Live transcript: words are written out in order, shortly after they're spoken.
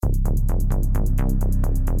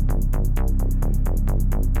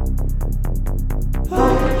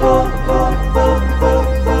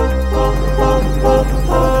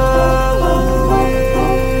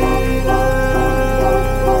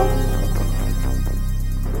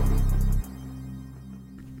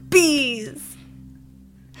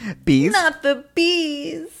Bees. Not the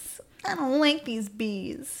bees. I don't like these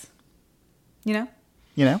bees. You know?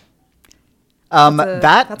 You know?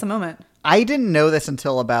 That's a moment. I didn't know this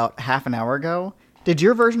until about half an hour ago. Did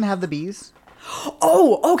your version have the bees?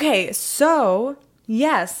 Oh, okay. So,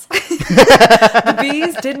 yes. The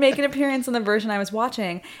bees did make an appearance in the version I was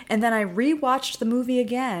watching. And then I rewatched the movie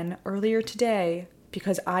again earlier today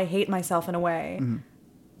because I hate myself in a way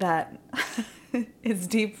that is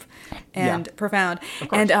deep and profound.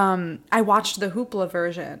 And I watched the Hoopla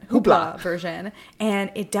version.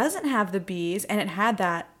 And it doesn't have the bees. And it had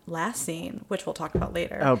that last scene, which we'll talk about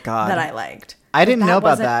later. Oh, God. That I liked. I didn't know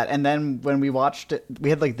about that. And then when we watched it, we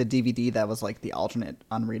had like the DVD that was like the alternate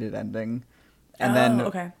unrated ending. And then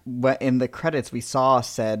in the credits, we saw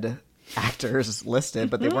said actors listed,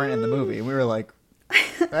 but they weren't in the movie. We were like,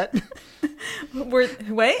 what?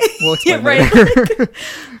 Wait? We'll explain right. later.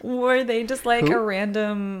 Were they just like a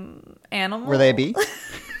random animal? Were they a bee?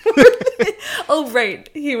 Oh, right.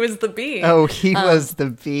 He was the bee. Oh, he was the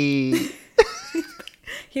bee.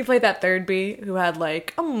 He played that third bee who had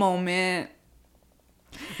like a moment.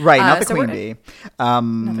 Right, not the queen bee.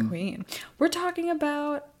 Not the queen. We're talking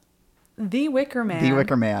about The Wicker Man. The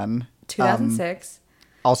Wicker Man. 2006.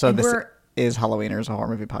 Also, this is Halloweeners, a horror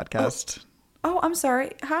movie podcast. Oh, I'm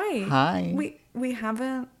sorry. Hi. Hi. We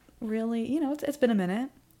haven't really, it's been a minute.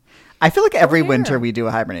 I feel like every winter we do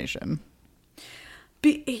a hibernation.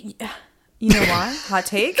 You know why? Hot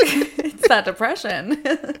take? It's that depression.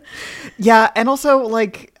 Yeah, and also,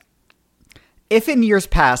 like, if in years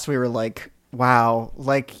past we were like, wow,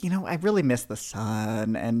 like, I really miss the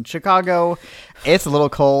sun. And Chicago, it's a little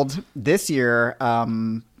cold. This year,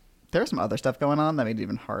 there's some other stuff going on that made it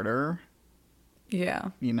even harder. Yeah.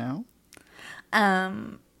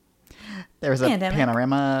 There was a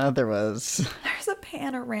panorama. There's a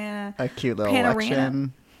panorama. A cute little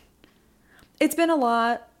election. It's been a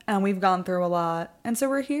lot, and we've gone through a lot, and so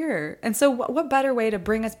we're here. And so what better way to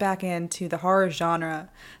bring us back into the horror genre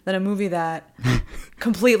than a movie that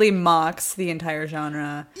completely mocks the entire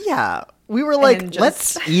genre? Yeah. We were like,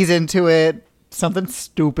 let's ease into it. Something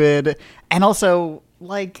stupid. And also,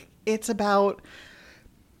 like, it's about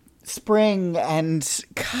spring and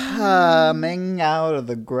coming out of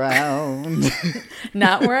the ground.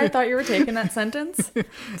 Not where I thought you were taking that sentence. But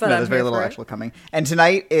no, there's very little actual coming. And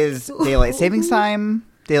tonight is daylight savings time.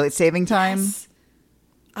 Daylight saving time. Yes.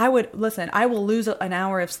 I will lose an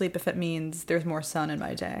hour of sleep if it means there's more sun in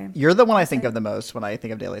my day. You're the one I think of the most when I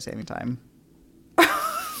think of daylight saving time.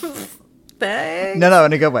 Thanks. No,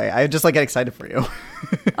 in a good way. I just like get excited for you.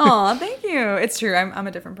 Aw, thank you. It's true. I'm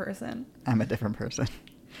a different person. I'm a different person.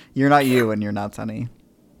 You're not you and you're not Sunny.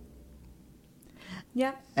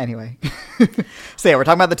 Yeah. Anyway. So yeah, we're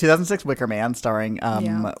talking about the 2006 Wicker Man starring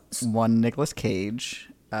one Nicolas Cage.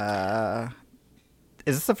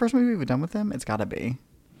 Is this the first movie we've done with him? It's gotta be.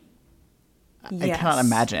 Yes. I cannot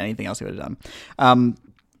imagine anything else he would have done.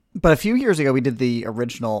 But a few years ago we did the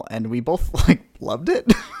original and we both like loved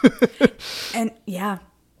it. And yeah,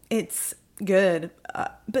 it's good.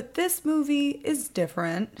 But this movie is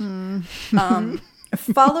different.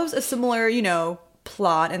 Follows a similar,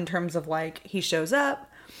 plot in terms of like he shows up.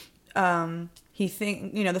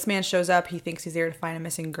 This man shows up. He thinks he's there to find a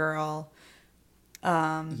missing girl.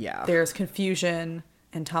 There's confusion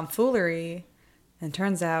and tomfoolery. And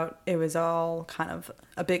turns out it was all kind of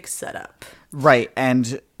a big setup. Right.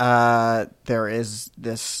 And there is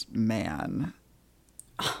this man,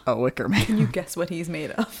 a Wicker Man. Can you guess what he's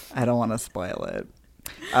made of? I don't want to spoil it.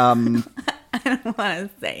 I don't want to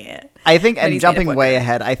say it. I think, and jumping way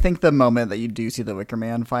ahead, I think the moment that you do see the Wicker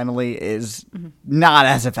Man finally is not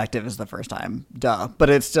as effective as the first time. Duh. But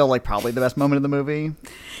it's still like probably the best moment of the movie.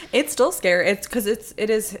 It's still scary. It's because it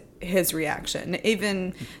is his reaction.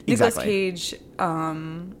 Even Nicolas Cage,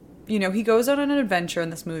 he goes on an adventure in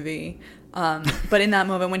this movie. But in that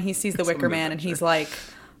moment when he sees the Wicker Man and he's like,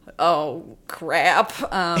 oh, crap.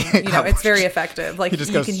 It's very effective. Like you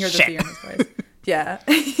can hear the fear in his voice. Yeah.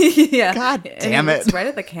 Yeah. God damn it. It's right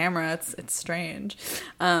at the camera. It's strange.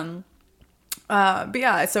 But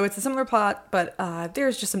yeah, so it's a similar plot, but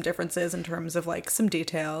there's just some differences in terms of like some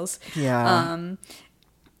details. Yeah.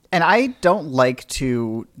 And I don't like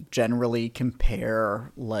to generally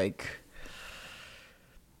compare like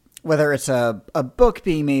whether it's a book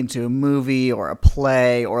being made to a movie or a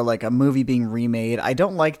play or like a movie being remade. I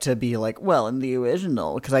don't like to be like, well, in the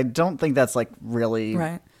original, because I don't think that's like really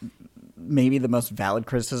maybe the most valid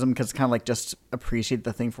criticism, because it's kind of like just appreciate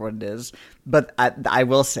the thing for what it is. But I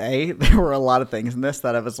will say there were a lot of things in this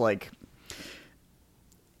that I was like,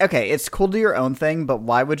 okay, it's cool to do your own thing, but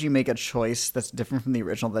why would you make a choice that's different from the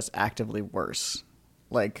original that's actively worse?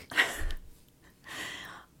 Like,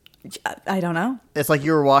 I don't know. It's like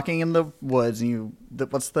you were walking in the woods and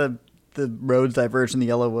what's the roads diverge in the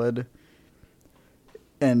yellow wood,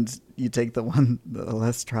 and you take the one the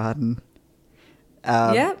less trodden.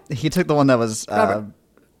 Yeah. He took the one that was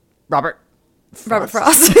Robert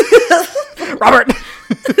Frost. Robert.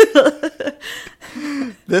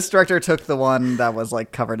 This director took the one that was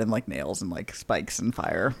like covered in like nails and like spikes and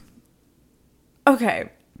fire. Okay.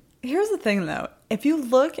 Here's the thing though. If you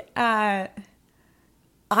look at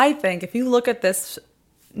this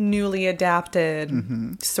newly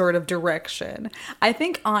adapted sort of direction, I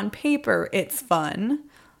think on paper it's fun.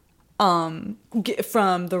 From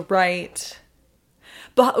the right,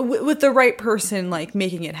 but with the right person, like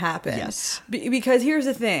making it happen. Yes. Because here's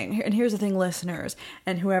the thing, listeners,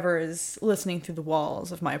 and whoever is listening through the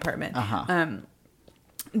walls of my apartment.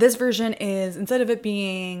 This version is, instead of it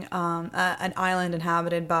being an island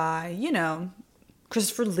inhabited by,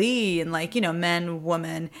 Christopher Lee and like, men,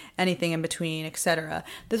 woman, anything in between, etc.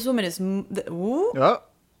 This woman is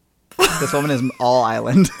This woman is all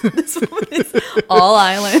island. This woman is all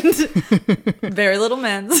island. Very little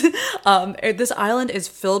men's. This island is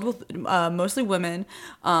filled with mostly women.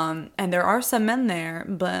 And there are some men there,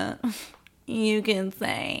 but you can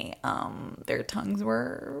say their tongues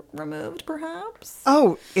were removed, perhaps.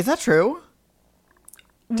 Oh, is that true?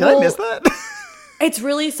 Did I miss that? It's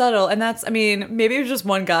really subtle, and maybe it was just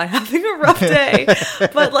one guy having a rough day,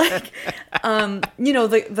 but like,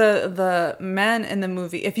 the men in the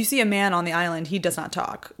movie, if you see a man on the island, he does not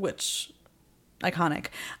talk, which, iconic.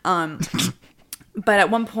 But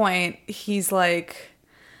at one point, he's like,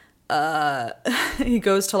 he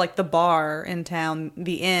goes to like the bar in town,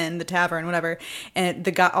 the inn, the tavern, whatever, and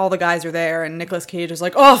all the guys are there, and Nicolas Cage is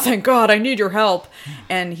like, "Oh, thank God, I need your help,"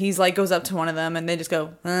 and he's like, goes up to one of them, and they just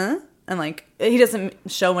go, "Huh?" And like, he doesn't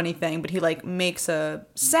show anything, but he like makes a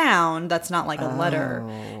sound that's not like a letter,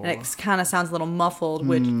 and it kind of sounds a little muffled,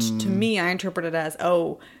 which to me, I interpret it as,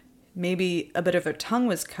 maybe a bit of their tongue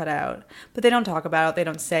was cut out, but they don't talk about it, they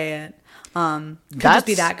don't say it. Could just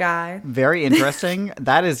be that guy. Very interesting.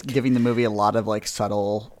 That is giving the movie a lot of like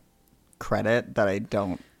subtle credit that I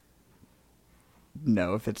don't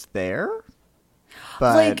know if it's there.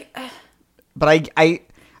 But I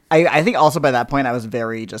think also by that point I was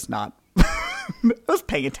very just not I was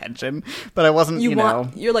paying attention, but I wasn't,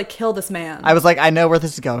 you're like, kill this man. I was like, I know where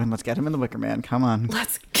this is going. Let's get him in the Wicker Man. Come on.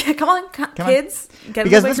 Come on, kids. Get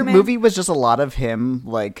because in the this Wicker Man. movie was just a lot of him,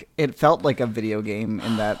 like, it felt like a video game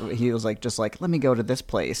in that he was like, just like, let me go to this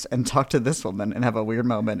place and talk to this woman and have a weird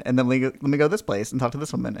moment. And then let me go to this place and talk to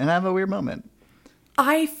this woman and have a weird moment.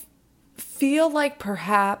 I feel like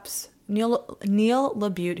perhaps Neil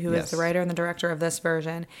LaBute, who is the writer and the director of this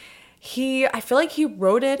version, I feel like he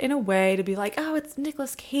wrote it in a way to be like, oh, it's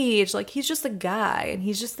Nicolas Cage. Like, he's just a guy, and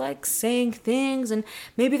he's just, like, saying things, and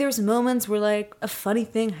maybe there's moments where, like, a funny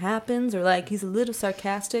thing happens, or, like, he's a little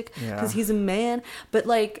sarcastic because he's a man. But,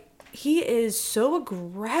 like, he is so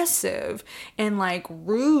aggressive and, like,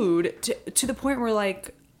 rude to the point where,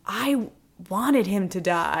 like, I wanted him to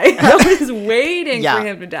die. I was waiting for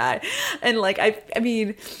him to die. And, like, I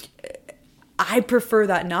mean... I prefer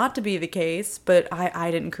that not to be the case, but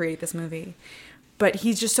I didn't create this movie. But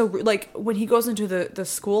he's just so, like, when he goes into the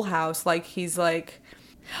schoolhouse, like, he's like,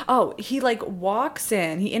 he, like, walks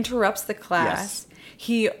in, he interrupts the class.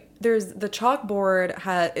 Yes. There's the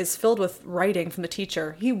chalkboard is filled with writing from the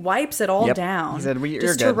teacher. He wipes it all down. He said, "You're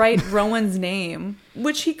just good." To write Rowan's name,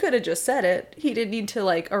 which he could have just said it. He didn't need to,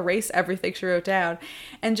 like, erase everything she wrote down.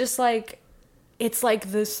 And just, like, it's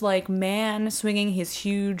like this, like, man swinging his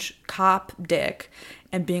huge cop dick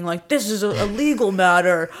and being like, this is a legal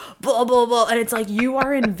matter, blah, blah, blah. And it's like, you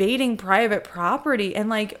are invading private property. And,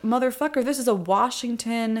 like, motherfucker, this is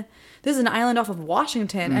an island off of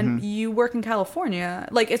Washington, and you work in California.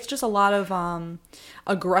 Like, it's just a lot of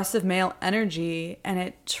aggressive male energy, and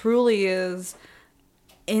it truly is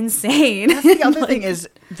insane. That's the other thing is,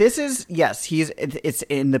 it's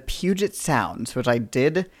in the Puget Sounds, which I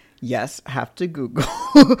did... have to Google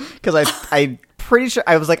because I'm pretty sure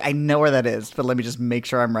I was like, I know where that is, but let me just make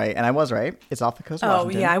sure I'm right. And I was right. It's off the coast of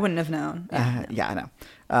Washington. Oh, yeah, I wouldn't have known. I know.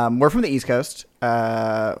 We're from the East Coast.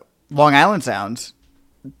 Long Island Sound.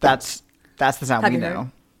 That's the sound we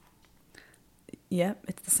know. Yep,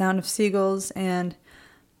 it's the sound of seagulls and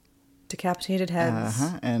decapitated heads.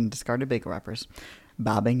 And discarded bagel wrappers.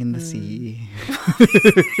 Bobbing in the sea.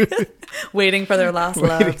 Waiting for their last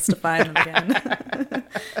loves to find them again.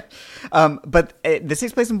 But this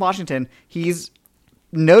takes place in Washington. He's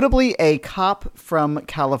notably a cop from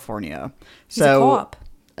California. He's a cop.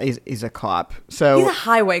 He's a cop. So he's a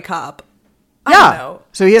highway cop. I don't know.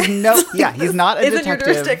 So he has no... Yeah, he's not a detective. Isn't your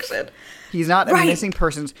jurisdiction. He's not a missing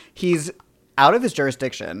persons. He's out of his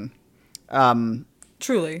jurisdiction.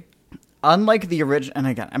 Truly. Unlike the original, and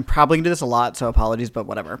again, I'm probably going to do this a lot, so apologies, but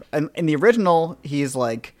whatever. In the original, he's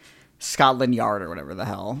like Scotland Yard or whatever the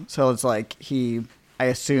hell. So it's like I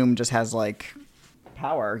assume, just has like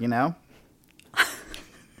power, you know?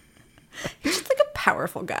 He's just like a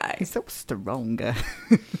powerful guy. He's so strong.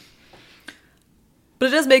 But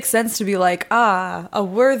it does make sense to be like, a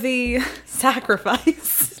worthy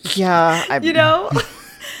sacrifice. Yeah. You know?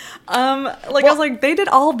 I was like, they did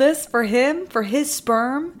all this for him, for his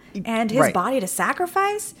sperm and his body to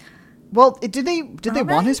sacrifice? Well, did they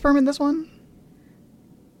want his sperm in this one?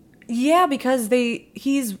 Yeah, because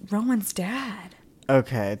he's Rowan's dad.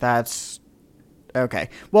 Okay, that's... Okay.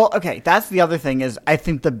 Well, okay, that's the other thing is I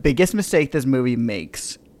think the biggest mistake this movie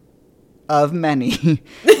makes, of many,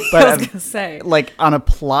 but I was gonna say, like on a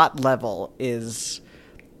plot level, is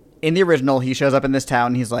in the original he shows up in this town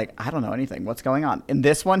and he's like, I don't know anything. What's going on? In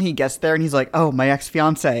this one he gets there and he's like, oh, my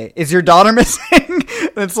ex-fiance. Is your daughter missing?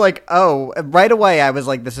 And it's like, oh, right away I was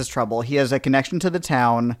like, this is trouble. He has a connection to the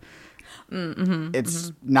town.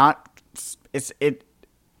 It's not...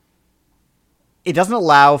 It doesn't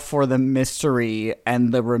allow for the mystery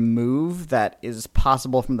and the remove that is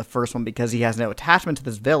possible from the first one because he has no attachment to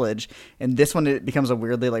this village. And this one, it becomes a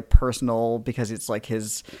weirdly like personal because it's like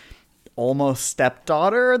his almost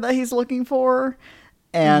stepdaughter that he's looking for.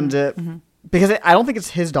 And because I don't think it's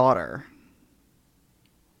his daughter.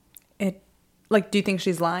 Do you think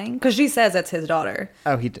she's lying? Because she says it's his daughter.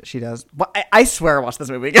 Oh, she does. Well, I swear I watched this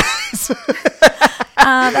movie, guys.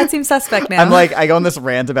 That seems suspect now. I'm like, I go on this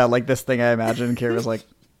rant about like this thing I imagine, and Kira was like,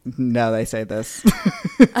 no, they say this.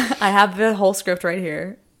 I have the whole script right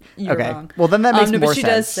here. You're wrong. Well, then that makes more but sense. She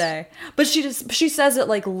does say, but she says it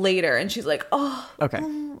like later, and she's like, oh. Okay.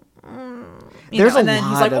 There's a lot.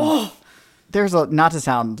 He's like, oh. There's not to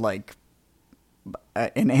sound like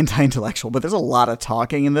an anti-intellectual, but there's a lot of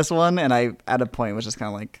talking in this one, and I at a point was just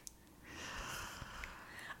kind of like.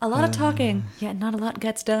 A lot of talking, yet not a lot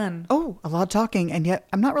gets done. Oh, a lot of talking, and yet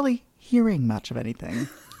I'm not really hearing much of anything.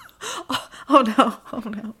 Oh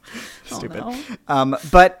no. Stupid. Oh, no.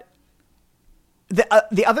 But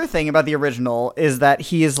the other thing about the original is that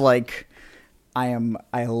he is like, I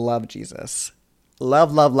love Jesus.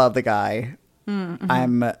 Love the guy. Mm-hmm.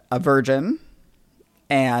 I'm a virgin,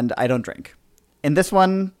 and I don't drink. In this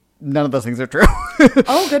one, none of those things are true.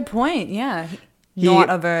 Oh, good point. Yeah. Not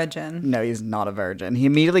a virgin. No, he's not a virgin. He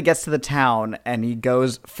immediately gets to the town and he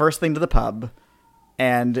goes first thing to the pub.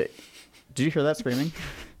 And did you hear that screaming?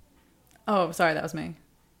 Oh, sorry, that was me.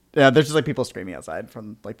 Yeah, there's just like people screaming outside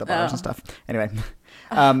from like the bars and stuff. Anyway,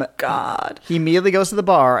 God. He immediately goes to the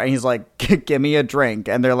bar and he's like, "Give me a drink."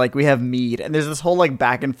 And they're like, "We have mead." And there's this whole like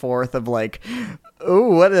back and forth of like, "Oh,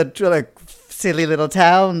 what a silly little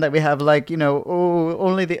town that we have, like, you know,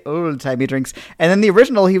 only the old-timey drinks." And then the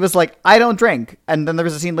original, he was like, I don't drink. And then there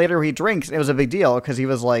was a scene later where he drinks. And it was a big deal because he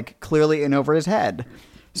was like clearly in over his head.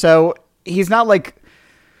 So he's not like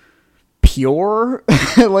pure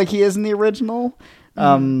like he is in the original.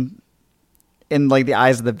 In like the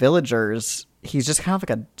eyes of the villagers, he's just kind of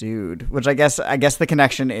like a dude, which I guess the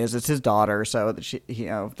connection is it's his daughter. So that she, you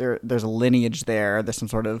know, there's a lineage there. There's some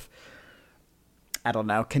sort of, I don't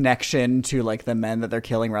know, connection to like the men that they're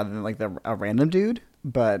killing rather than like a random dude,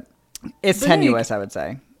 but it's tenuous, I would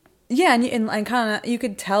say. Yeah, and kind of you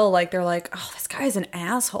could tell like they're like, oh, this guy's an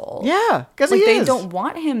asshole. Yeah, because like, he they don't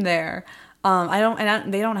want him there. They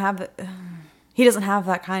don't have. He doesn't have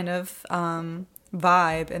that kind of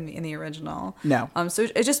vibe in the original. No. So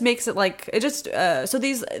it just makes it like it just so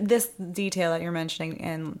this detail that you're mentioning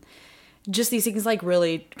and. Just these things like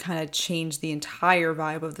really kind of change the entire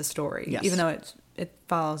vibe of the story. Yes. Even though it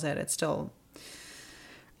follows it, it's still,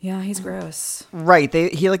 yeah, he's gross. Right.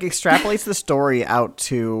 He like extrapolates the story out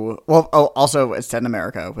to, well, also it's set in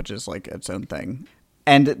America, which is like its own thing.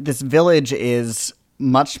 And this village is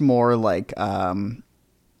much more like,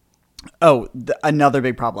 another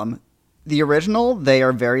big problem. The original, they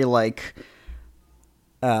are very like,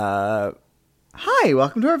 hi,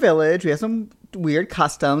 welcome to our village. We have some weird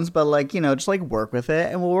customs, but like, you know, just like work with it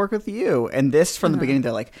and we'll work with you. And this from the beginning,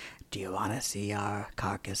 they're like, do you want to see our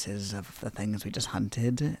carcasses of the things we just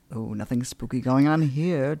hunted? Oh, nothing spooky going on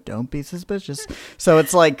here. Don't be suspicious. So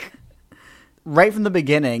it's like right from the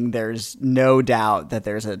beginning, there's no doubt that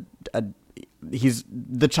there's he's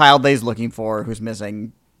the child that he's looking for who's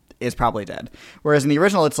missing is probably dead. Whereas in the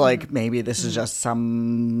original, it's like maybe this is just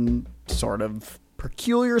some sort of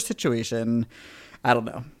peculiar situation. I don't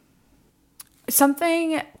know.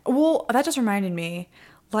 That just reminded me,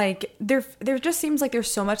 like, there just seems like there's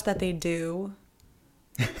so much that they do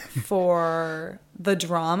for the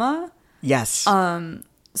drama, Yes.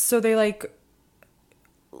 So they like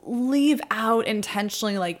leave out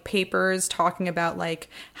intentionally like papers talking about like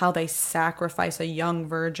how they sacrifice a young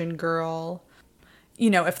virgin girl, you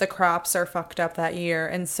know, if the crops are fucked up that year.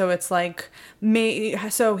 And so it's like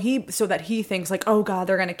so that he thinks like, oh god,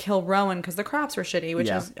 they're gonna kill Rowan because the crops were shitty, which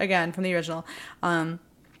is again from the original. But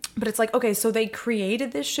it's like, okay, so they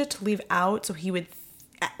created this shit to leave out so he would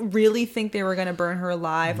really think they were gonna burn her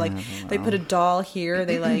alive. Like they put a doll here,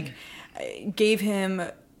 they like gave him,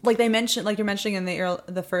 like they mentioned, like you're mentioning in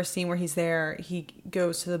the first scene where he's there, he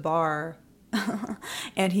goes to the bar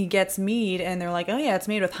and he gets mead, and they're like, oh yeah, it's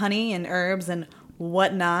made with honey and herbs and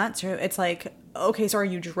whatnot. So it's like, okay, so are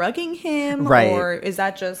you drugging him, right? Or was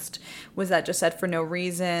that just said for no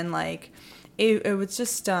reason? Like it was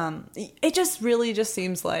just it just really just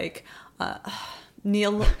seems like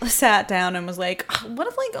Neil sat down and was like, what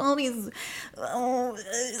if like all these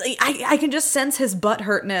like, I can just sense his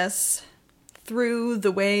butthurtness through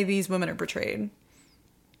the way these women are portrayed.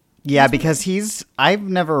 Yeah, because I've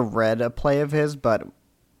never read a play of his, but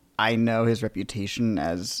I know his reputation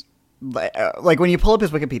as like when you pull up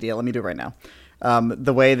his Wikipedia, let me do it right now.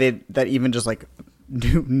 The way that even just like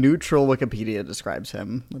neutral Wikipedia describes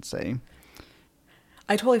him. Let's see.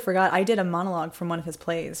 I totally forgot. I did a monologue from one of his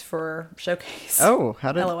plays for Showcase. Oh,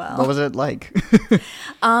 how did? LOL. What was it like?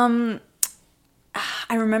 I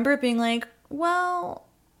remember it being like, well,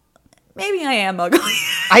 maybe I am ugly.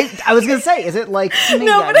 I was gonna say, is it like, maybe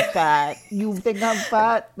I'm fat? You think I'm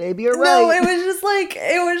fat? Maybe you're right. No, it was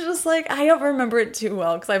just like I don't remember it too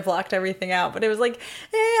well because I blocked everything out. But it was like,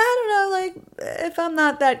 hey, I don't know, like if I'm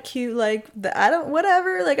not that cute, like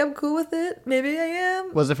whatever, like I'm cool with it. Maybe I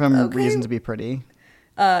am. Was it from Reason to Be Pretty?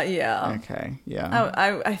 Yeah. Okay, yeah.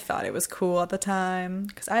 I thought it was cool at the time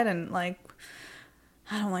because I don't like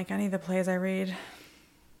any of the plays I read.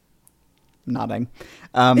 Nodding.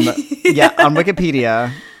 Yeah, on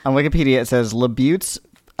Wikipedia it says Labute's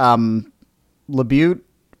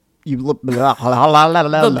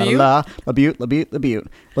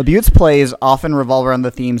Labute's plays often revolve around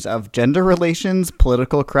the themes of gender relations,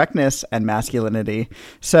 political correctness, and masculinity.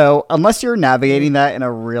 So unless you're navigating that in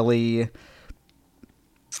a really,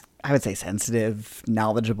 I would say, sensitive,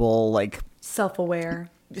 knowledgeable, like self-aware,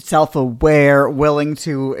 willing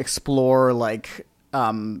to explore like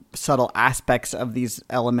subtle aspects of these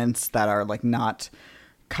elements that are like not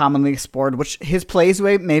commonly explored, which his plays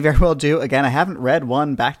may very well do. Again, I haven't read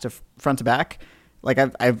one back to front to back. Like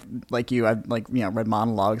I've like read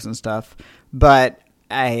monologues and stuff, but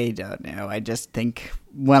I don't know. I just think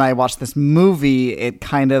when I watch this movie, it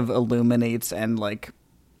kind of illuminates and like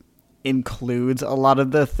includes a lot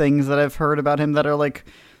of the things that I've heard about him that are like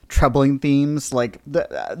troubling themes, like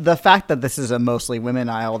the fact that this is a mostly women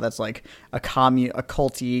isle that's like a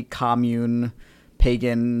culty commune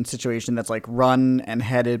pagan situation that's like run and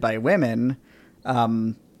headed by women.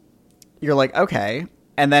 You're like, okay,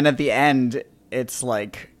 and then at the end it's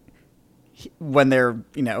like when they're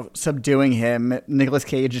subduing him, Nicolas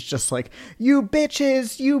Cage is just like, you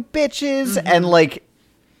bitches, mm-hmm. And like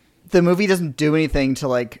the movie doesn't do anything to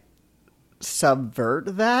like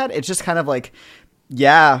subvert that. It's just kind of like,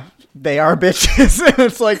 yeah, they are bitches. And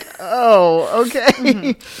it's like, oh, okay.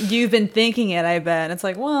 Mm-hmm. You've been thinking it, I bet. It's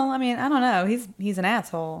like, well, I mean, I don't know. He's an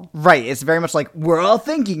asshole. Right. It's very much like, we're all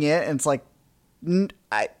thinking it. And it's like,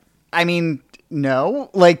 I mean, no.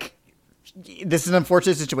 Like, this is an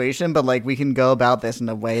unfortunate situation, but like, we can go about this in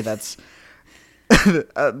a way that's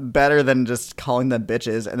better than just calling them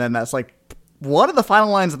bitches. And then that's like one of the final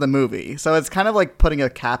lines of the movie. So it's kind of like putting a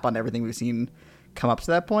cap on everything we've seen come up to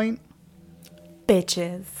that point.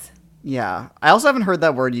 Bitches. Yeah. I also haven't heard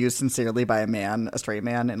that word used sincerely by a straight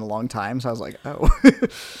man, in a long time. So I was like, oh.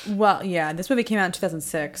 Well, yeah, this movie came out in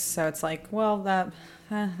 2006. So it's like, well, that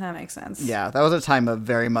makes sense. Yeah, that was a time of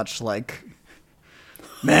very much like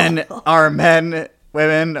men are men,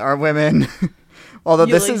 women are women. Although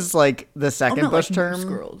this is like the second Bush term.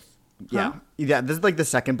 Girls. Yeah. Huh? Yeah, this is like the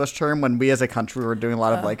second Bush term when we as a country were doing a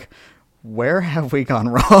lot of like, where have we gone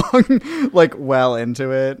wrong? Like well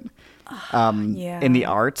into it. In the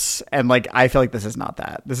arts, and like I feel like this is not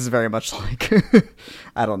that. This is very much like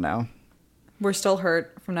I don't know. We're still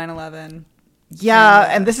hurt from 9/11.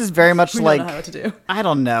 Yeah, and this is very much we like don't know what to do. I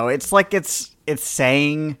don't know. It's like it's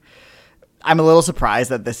saying. I'm a little surprised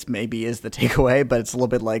that this maybe is the takeaway, but it's a little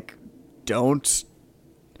bit like, don't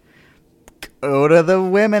go to the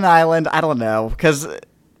women island. I don't know, because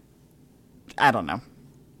I don't know.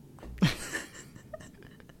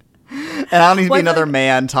 And I don't need to be another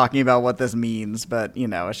man talking about what this means, but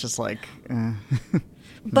it's just like.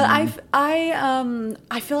 But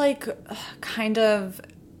I feel like kind of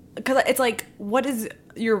because it's like, what is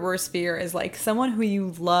your worst fear? Is like someone who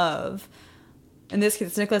you love. In this case,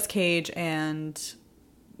 it's Nicolas Cage and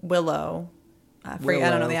Willow. I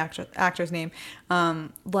don't know the actor's name.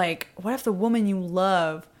 Like, what if the woman you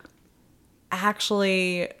love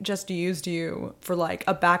actually just used you for like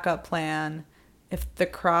a backup plan if the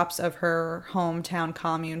crops of her hometown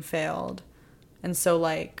commune failed? And so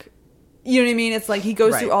like, you know what I mean? It's like he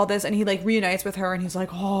goes through all this and he like reunites with her and he's like,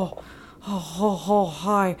 oh,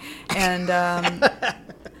 hi. And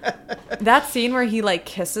that scene where he like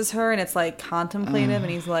kisses her and it's like contemplative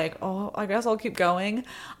and he's like, oh, I guess I'll keep going,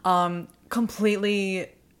 completely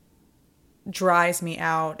dries me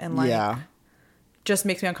out and like just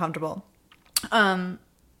makes me uncomfortable. But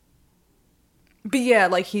yeah,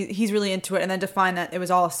 like he's really into it, and then to find that it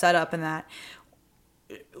was all a setup and that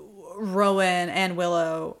Rowan and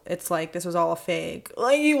Willow, it's like this was all a fake.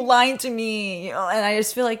 Like, you lied to me, you know? And I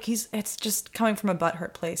just feel like it's just coming from a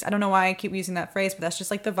butthurt place. I don't know why I keep using that phrase, but that's just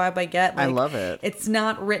like the vibe I get. Like, I love it. It's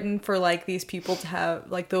not written for like these people to have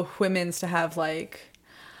like the women's to have like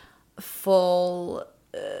full.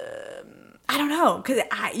 I don't know, because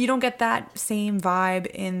you don't get that same vibe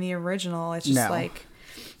in the original. It's just like,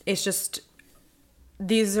 it's just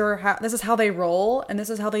this is how they roll and this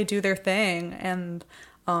is how they do their thing, and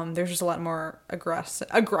there's just a lot more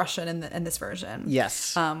aggression in this version.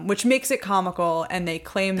 Yes. Which makes it comical, and they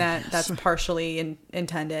claim that that's partially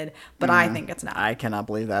intended, but I think it's not. I cannot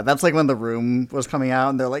believe that. That's like when The Room was coming out,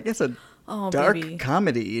 and they're like, it's a dark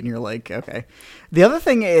comedy, and you're like, okay. The other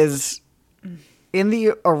thing is, in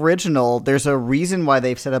the original, there's a reason why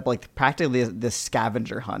they've set up like practically this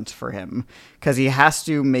scavenger hunt for him, because he has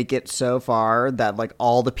to make it so far that like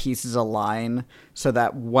all the pieces align so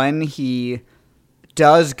that when he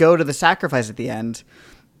does go to the sacrifice at the end,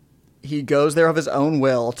 he goes there of his own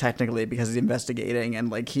will, technically, because he's investigating, and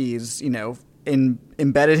like he's, you know,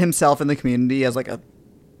 embedded himself in the community as like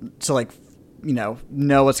to like, you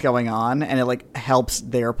know what's going on, and it like helps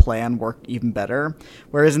their plan work even better.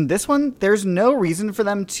 Whereas in this one, there's no reason for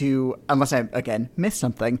them to, unless I again missed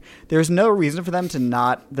something, there's no reason for them to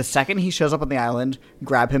not, the second he shows up on the island,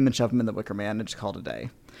 grab him and shove him in the Wicker Man and just call it a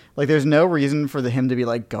day. Like, there's no reason for him to be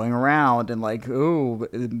like going around and like, ooh,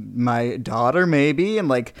 my daughter maybe, and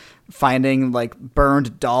like finding like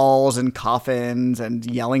burned dolls and coffins and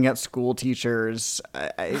yelling at school teachers.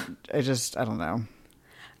 I don't know.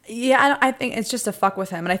 Yeah, I think it's just to fuck with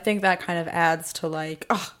him. And I think that kind of adds to like,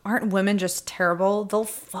 oh, aren't women just terrible? They'll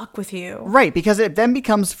fuck with you. Right, because it then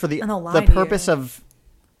becomes for the purpose of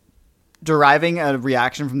deriving a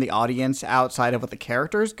reaction from the audience outside of what the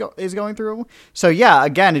character is going through. So yeah,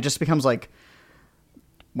 again, it just becomes like,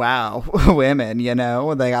 wow, women, you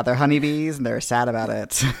know, they got their honeybees and they're sad about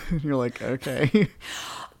it. You're like, okay.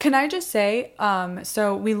 Can I just say,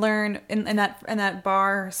 so we learn in that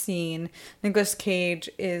bar scene, Nicolas Cage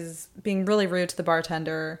is being really rude to the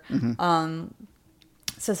bartender. Mm-hmm.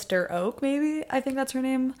 Sister Oak, maybe? I think that's her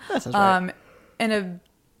name. That sounds right. And a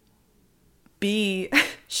bee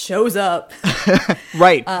shows up.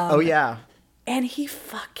 Right. Oh, yeah. And he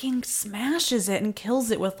fucking smashes it and kills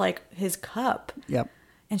it with, like, his cup. Yep.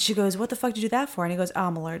 And she goes, what the fuck did you do that for? And he goes, oh,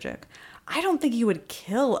 I'm allergic. I don't think you would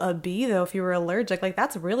kill a bee, though, if you were allergic. Like,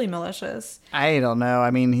 that's really malicious. I don't know.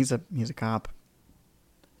 I mean, he's a cop.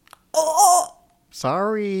 Oh!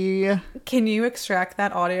 Sorry. Can you extract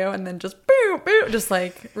that audio and then just boo, boo, just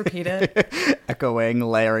like repeat it? Echoing,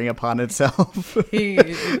 layering upon itself.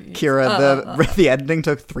 Kira, the editing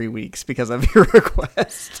took 3 weeks because of your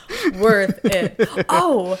request. Worth it.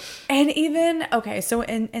 Oh, and even, okay, so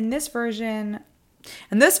in this version...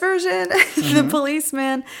 mm-hmm. The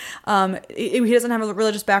policeman, he doesn't have a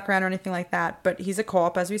religious background or anything like that, but he's a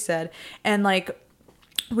co-op, as we said. And like,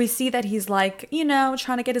 we see that he's like, you know,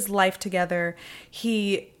 trying to get his life together.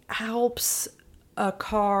 He helps a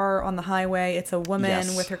car on the highway. It's a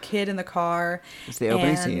woman with her kid in the car. It's the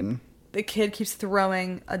opening scene. The kid keeps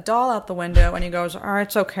throwing a doll out the window and he goes, "Oh,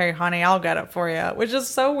 it's okay, honey. I'll get it for you," which is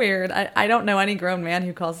so weird. I don't know any grown man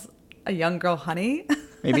who calls a young girl honey.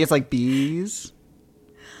 Maybe it's like bees.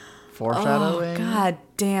 Foreshadowing. Oh, God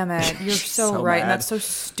damn it. You're so right. Mad. And that's so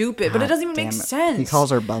stupid. But it doesn't even make sense. He calls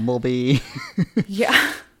her Bumblebee.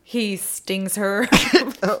 Yeah. He stings her.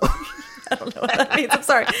 I don't know what that means. I'm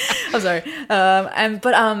sorry.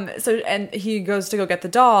 And he goes to go get the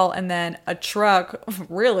doll, and then a truck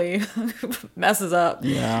really messes up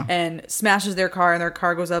and smashes their car, and their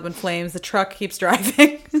car goes up in flames. The truck keeps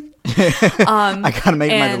driving. I gotta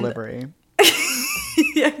make my delivery.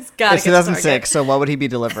 Yeah, he's got It's 2006, so what would he be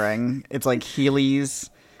delivering? It's like Heelys.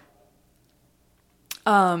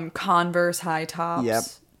 Converse high tops. Yep.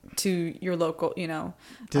 to your local,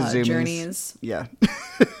 to Journeys. Yeah.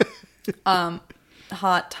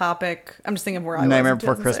 Hot Topic. I'm just thinking of where I Nightmare was.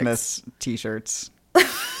 Before Christmas t-shirts.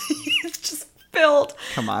 It's just filled.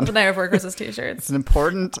 Come on. The Nightmare Before Christmas t-shirts. It's an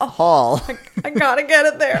important haul. I gotta get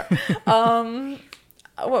it there.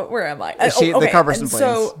 Where am I? The car bursts in flames.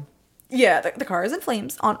 So, yeah, the car is in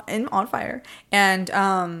flames, on fire, and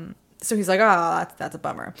so he's like, oh, that's a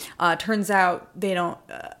bummer. Turns out they don't,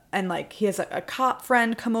 and like he has a cop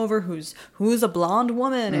friend come over who's a blonde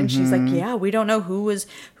woman, and she's like, yeah, we don't know who was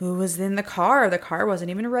in the car. The car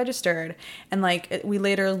wasn't even registered, and like we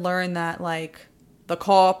later learn that like the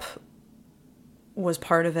cop was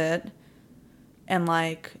part of it, and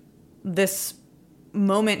like this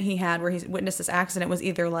moment he had where he witnessed this accident was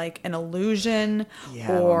either like an illusion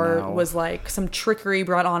or was like some trickery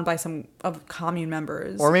brought on by some of commune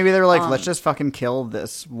members, or maybe they were like, let's just fucking kill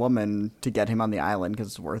this woman to get him on the island because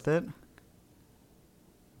it's worth it.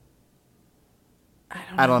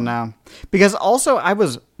 I don't know, because also I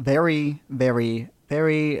was very, very,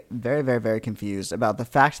 very, very, very, very confused about the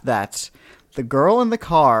fact that the girl in the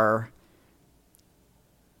car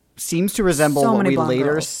seems to resemble what we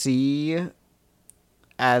later see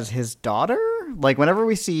as his daughter. Like whenever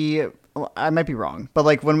we see, I might be wrong, but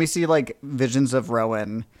like when we see like visions of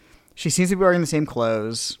Rowan, she seems to be wearing the same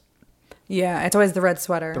clothes. Yeah, it's always the red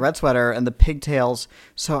sweater. The red sweater and the pigtails.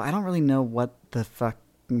 So I don't really know what the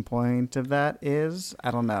fucking point of that is.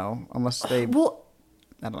 I don't know. Unless they... Well,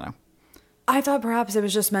 I don't know. I thought perhaps it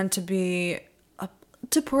was just meant to be...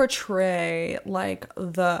 to portray like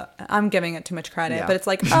I'm giving it too much credit, but it's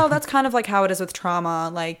like, oh, that's kind of like how it is with trauma.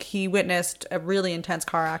 Like he witnessed a really intense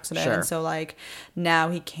car accident, and so like now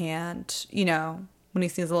he can't, when he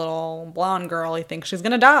sees a little blonde girl, he thinks she's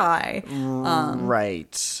gonna die.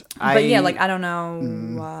 Right. But yeah, like I don't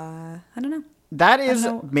know. I don't know. That is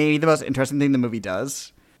maybe the most interesting thing the movie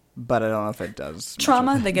does, but I don't know if it does.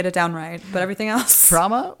 Trauma, they get it down right, but everything else.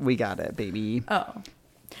 Trauma, we got it, baby. Oh.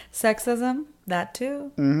 Sexism, that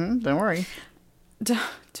too. Don't worry.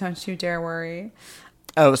 Don't you dare worry.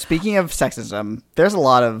 Oh, speaking of sexism, there's a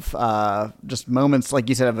lot of just moments, like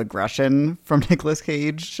you said, of aggression from Nicolas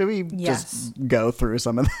Cage. Should we just go through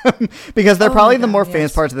some of them? Because they're probably the more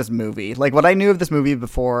famous parts of this movie. Like what I knew of this movie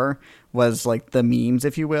before was like the memes,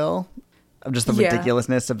 if you will, of just the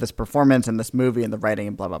ridiculousness of this performance and this movie and the writing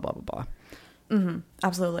and blah, blah, blah, blah, blah. Mm-hmm.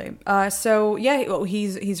 Absolutely. So yeah,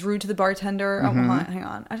 he's rude to the bartender. Oh, hang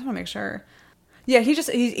on. I just want to make sure. Yeah,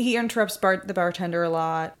 he interrupts the bartender a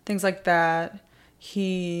lot. Things like that.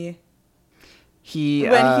 He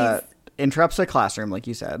interrupts a classroom, like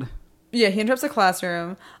you said. Yeah, he interrupts the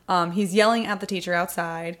classroom. He's yelling at the teacher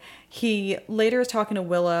outside. He later is talking to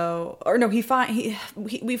Willow, or no, we find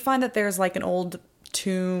that there's like an old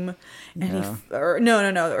tomb, and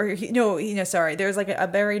sorry, there's like a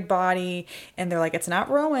buried body, and they're like, it's not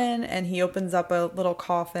Rowan, and he opens up a little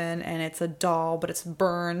coffin, and it's a doll, but it's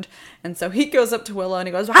burned, and so he goes up to Willow and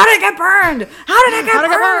he goes, how did it get burned? How did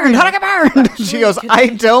it get burned? She goes, I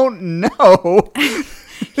don't know.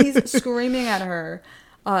 He's screaming at her.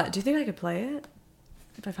 Do you think I could play it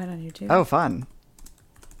if I find it on YouTube? Oh, fun.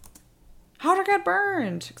 How did it get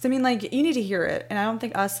burned? Because I mean, like, you need to hear it, and I don't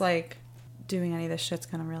think us like doing any of this shit's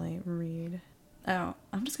gonna really read. Oh,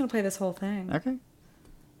 I'm just gonna play this whole thing. Okay.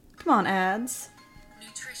 Come on, ads.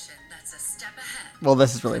 Nutrition that's a step ahead. Well,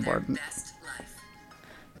 this is really important. Best life.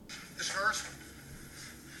 This hurts.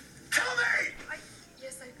 Tell me!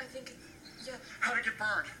 Yes, I think, yeah. How'd it get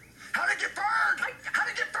burned? How'd it get burned? How'd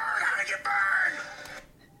it get burned? How'd it get burned?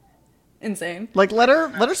 Insane. Like, let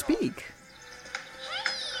her speak.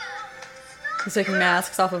 He's taking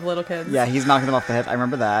masks off of little kids. Yeah, he's knocking them off the head. I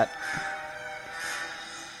remember that.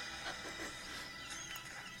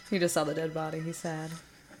 He just saw the dead body. He's sad.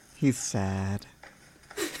 He's sad.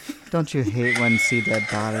 Don't you hate when you see dead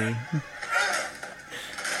body?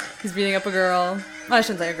 He's beating up a girl. Well, I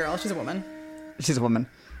shouldn't say a girl. She's a woman. She's a woman.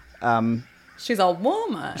 She's a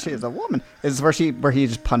woman. She is a woman. Is this where he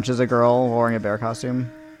just punches a girl wearing a bear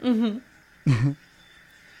costume? Mm-hmm.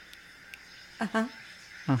 What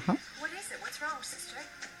is it? What's wrong, sister?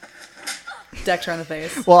 Decked her in the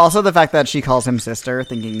face. Well, also the fact that she calls him sister,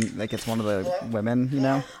 thinking like it's one of the women, you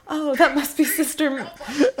know? Oh, that must be sister.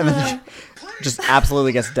 And then she just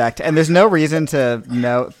absolutely gets decked. And there's no reason to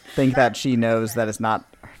think that she knows that it's not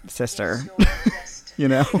sister. You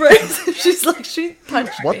know? Right. She's like, she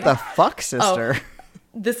punched what me. the fuck, sister? Oh,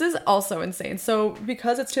 this is also insane. So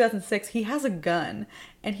because it's 2006, he has a gun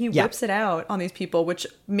and he whips it out on these people, which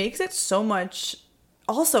makes it so much,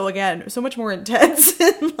 also again, so much more intense.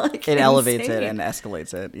 And like it elevates it and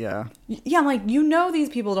escalates it. Yeah. Yeah, I'm like, these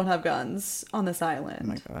people don't have guns on this island. Oh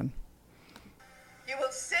my god. You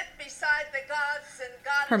will sit beside the gods and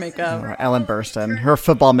goddesses. Her makeup. Or Ellen Burstyn, her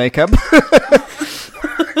football makeup.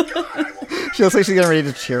 She looks like she's getting ready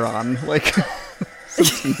to cheer on, like some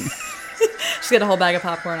team. She's got a whole bag of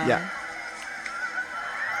popcorn on. Yeah.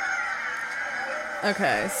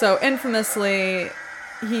 Okay, so infamously,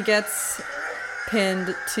 he gets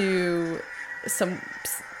pinned to some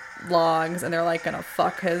logs, and they're like gonna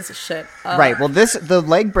fuck his shit up. Right. Well, the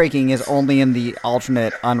leg breaking is only in the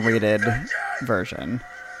alternate unrated version.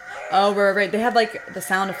 Oh, right. They had like the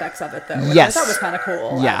sound effects of it though. Which Yes. I thought was kind of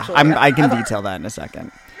cool. Yeah, actually. I can detail that in a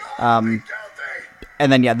second. And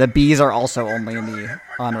then the bees are also only in the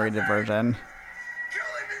unrated version.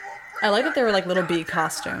 I like that they were like little bee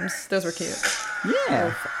costumes. Those were cute.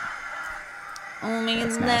 Yeah. Oh my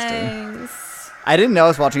That's nasty. goodness. I didn't know I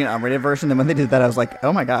was watching an unrated version. Then when they did that, I was like,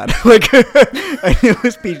 oh my god. Like, I knew it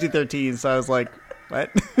was PG-13, so I was like, what?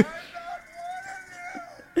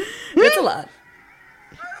 It's a lot.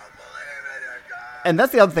 And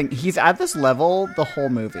that's the other thing. He's at this level the whole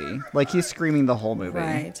movie. Like, he's screaming the whole movie.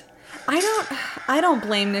 Right. I don't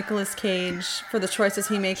blame Nicolas Cage for the choices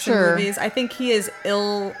he makes Sure. in movies. I think he is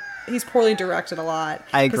he's poorly directed a lot.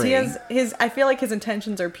 I Because he agree. has I feel like his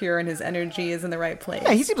intentions are pure and his energy is in the right place.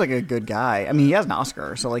 Yeah, he seems like a good guy. I mean, he has an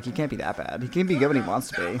Oscar, so, like, he can't be that bad. He can be good when he wants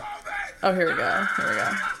to be. Oh, here we go.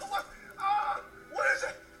 What is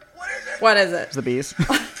it? What is it? What is it? It's the bees.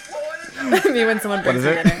 What is it? Me when someone brings is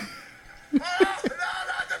me it? dinner. Oh, no,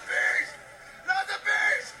 not the bees! Not the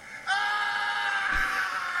bees!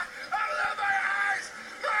 Ah! Oh, no, my eyes!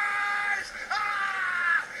 My eyes!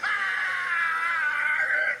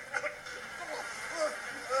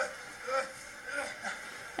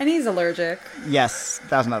 And he's allergic, Yes,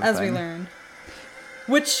 that was another as thing. we learn.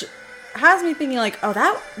 Which has me thinking like,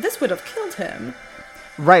 oh, this would have killed him.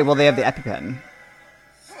 Right, well, they have the EpiPen.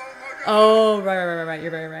 Oh, right. You're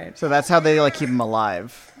very right. So that's how they, like, keep him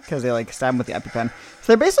alive. Because they, like, stab him with the EpiPen. So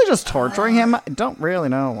they're basically just torturing him. I don't really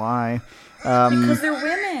know why. Because they're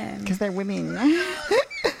women. Because they're women.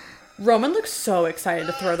 Roman looks so excited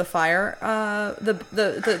to throw the fire,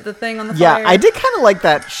 the thing on the Yeah, fire. I did kind of like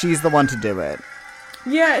that she's the one to do it.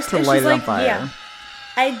 Yeah, To and light she's it on like, fire. yeah,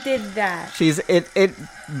 I did that. It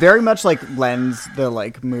very much, like, lends the,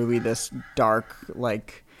 like, movie this dark,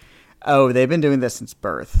 like, oh, they've been doing this since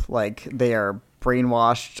birth. Like, they are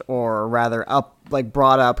brainwashed, or rather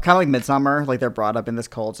brought up, kind of like Midsommar. Like, they're brought up in this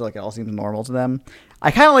cult, so, like, it all seems normal to them. I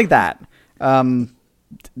kind of like that.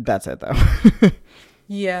 That's it, though.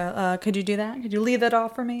 Yeah, could you do that? Could you leave that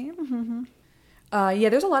off for me? Mm-hmm. Yeah,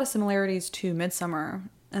 there's a lot of similarities to Midsommar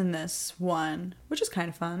in this one, which is kind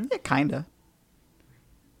of fun. Yeah, kind of.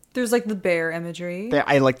 There's like the bear imagery.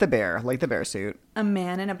 I like the bear. I like the bear suit. A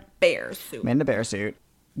man in a bear suit. Man in a bear suit.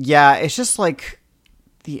 Yeah, it's just like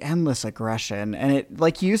the endless aggression. And it,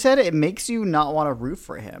 like you said, it makes you not want to root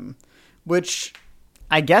for him. Which,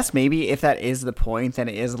 I guess maybe if that is the point, then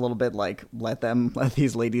it is a little bit like, let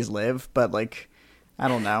these ladies live. But, like, I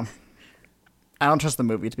don't know. I don't trust the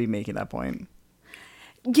movie to be making that point.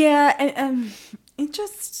 Yeah, and it's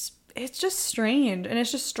just strange. And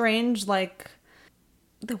it's just strange, like,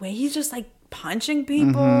 the way he's just, like, punching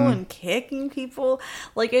people and kicking people.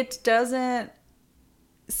 Like, it doesn't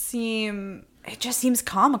seem... It just seems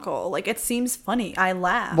comical. Like, it seems funny. I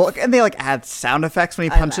laugh. Well, and they, like, add sound effects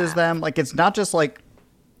when he punches laugh. them. Like, it's not just, like...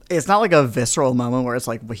 It's not like a visceral moment where it's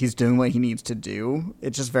like he's doing what he needs to do.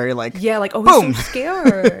 It's just very, like... Yeah, like, oh, boom! he's so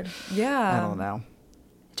scared. Yeah. I don't know.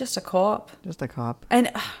 Just a cop. Just a cop.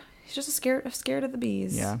 And he's just scared of the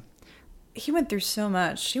bees. Yeah. He went through so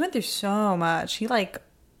much. He, like...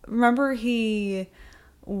 Remember he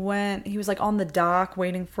was, like, on the dock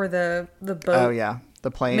waiting for the boat... Oh, yeah. The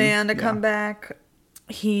plane. Man to come back.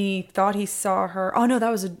 He thought he saw her. Oh, no, that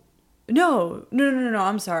was No,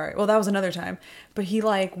 I'm sorry. Well, that was another time. But he,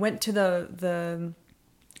 like, went to the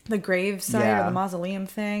grave site or the mausoleum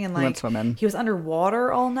thing, and, like, went swimming. he was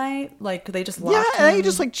underwater all night. Like, they just locked Yeah, him. and then he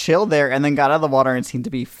just, like, chilled there and then got out of the water and seemed to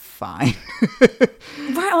be fine.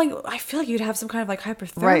 Right, like, I feel like you'd have some kind of, like,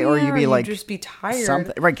 hypothermia. Right, or you'd be, like... just be tired.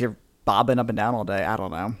 Something. Right, you're bobbing up and down all day. I don't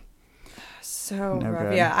know. So No rough.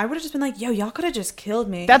 good. Yeah, I would have just been like, yo, y'all could have just killed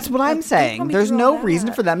me. That's what Like, I'm don't saying. put me There's through no all reason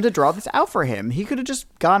that. for them to draw this out for him. He could have just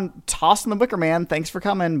gone, tossed in the Wicker Man. Thanks for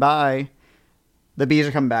coming. Bye. The bees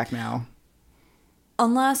are coming back now.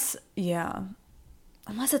 Unless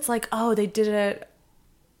it's like, oh, they did it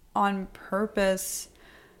on purpose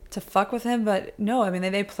to fuck with him, but no, I mean,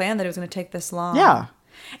 they planned that it was going to take this long. Yeah.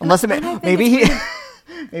 Unless and I think maybe it's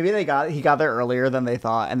he... Maybe he got there earlier than they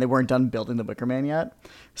thought, and they weren't done building the Wicker Man yet.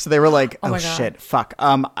 So they were like, "Oh shit, fuck!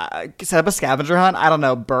 Set up a scavenger hunt. I don't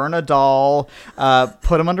know, burn a doll,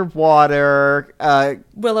 put him underwater.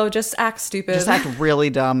 Willow, just act stupid. Just act really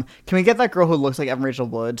dumb. Can we get that girl who looks like Evan Rachel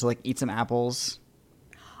Wood to like eat some apples?"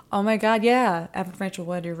 Oh my god, yeah, Evan Rachel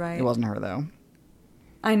Wood. You're right. It wasn't her though.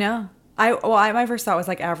 I know. My first thought was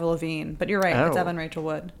like Avril Lavigne, but you're right. It's Evan Rachel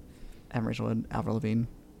Wood. Evan Rachel Wood, Avril Lavigne.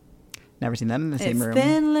 Never seen them in the same room.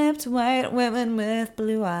 Thin-lipped white women with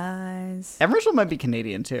blue eyes. Evan Rachel might be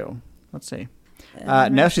Canadian too. Let's see.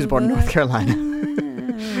 No, she's born in North Carolina.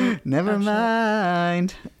 Never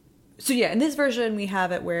mind. So yeah, in this version we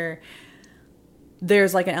have it where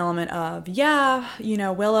there's like an element of,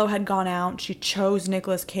 Willow had gone out. She chose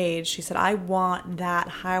Nicolas Cage. She said, I want that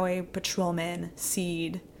highway patrolman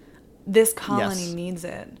seed. This colony needs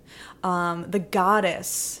it. The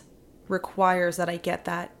goddess requires that I get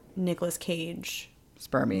that Nicolas Cage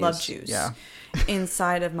spermies love juice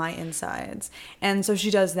inside of my insides. And so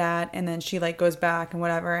she does that, and then she like goes back and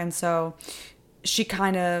whatever. And so she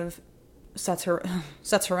kind of sets her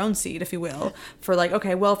own seed, if you will, for like,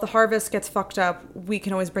 okay, well, if the harvest gets fucked up, we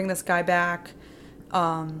can always bring this guy back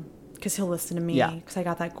because he'll listen to me because I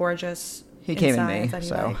got that gorgeous he came in me, that he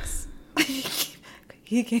so likes.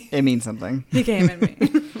 It means something. He came in me.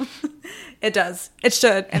 It does. It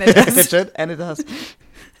should, and it does. It should, and it does.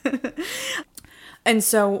 And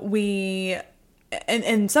so we,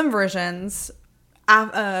 in some versions,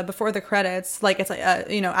 before the credits, like it's like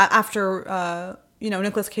after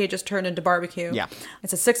Nicolas Cage has turned into barbecue. Yeah,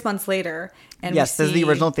 it's 6 months later, and this is the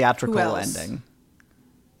original theatrical ending.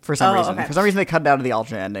 For some reason, they cut it out of the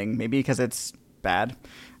alternate ending. Maybe because it's bad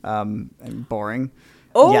and boring.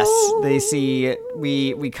 Oh. Yes, they see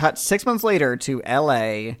we cut 6 months later to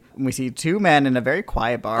L.A. and we see two men in a very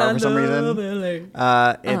quiet bar for some reason.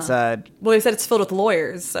 It's well, he said it's filled with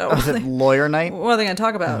lawyers. So is it lawyer night? What are they going to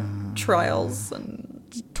talk about? Trials and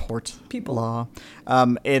tort people law.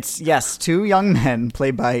 It's two young men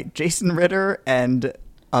played by Jason Ritter and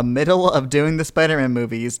a middle of doing the Spider-Man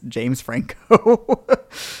movies, James Franco.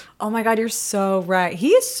 Oh my god, you're so right. He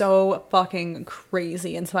is so fucking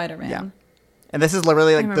crazy in Spider-Man. Yeah. And this is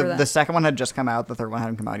literally like the second one had just come out. The third one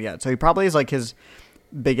hadn't come out yet. So he probably is like his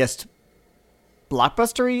biggest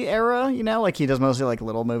blockbustery era, like he does mostly like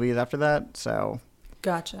little movies after that. So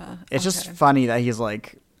gotcha. It's just funny that he's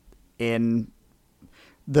like in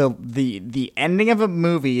the ending of a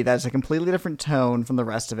movie that's a completely different tone from the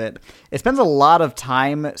rest of it. It spends a lot of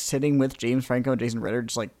time sitting with James Franco and Jason Ritter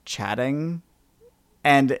just like chatting.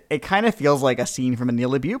 And it kind of feels like a scene from a Neil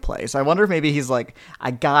LaBute play. So I wonder if maybe he's like, I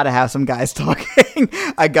gotta have some guys talking.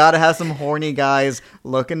 I gotta have some horny guys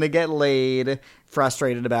looking to get laid,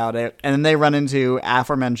 frustrated about it. And then they run into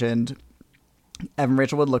aforementioned Evan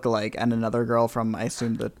Rachel Wood lookalike and another girl from, I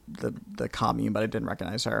assume, the commune, but I didn't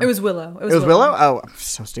recognize her. It was Willow. It was Willow? Oh, I'm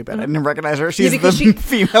so stupid. I didn't recognize her. She's the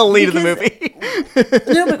female lead of the movie.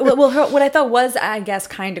 No, but what I thought was, I guess,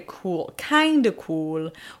 kind of cool,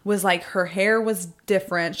 was like her hair was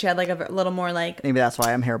different. She had like a little more like... Maybe that's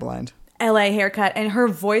why I'm hair blind. LA haircut, and her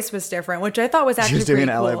voice was different, which I thought was actually pretty cool. She was doing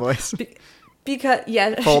an LA voice. Because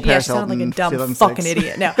she sounded like a dumb fucking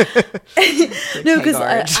idiot. No,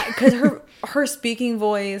 because her speaking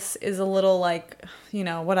voice is a little like,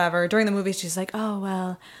 whatever. During the movie, she's like, oh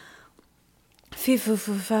well,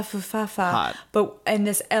 hot. But in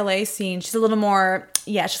this LA scene, she's a little more,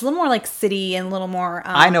 she's a little more like city and a little more.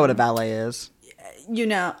 I know what a valet is.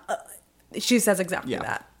 She says exactly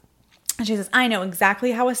that. And she says, I know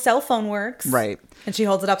exactly how a cell phone works. Right. And she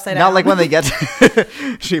holds it upside down. Not like when they get...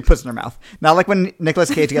 she puts it in her mouth. Not like when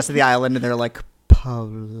Nicolas Cage gets to the island and they're like,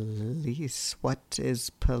 police? What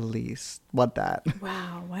is police? What that?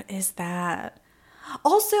 Wow, what is that?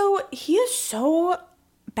 Also, he is so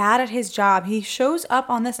bad at his job. He shows up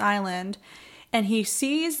on this island and he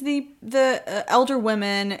sees the elder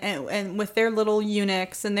women and with their little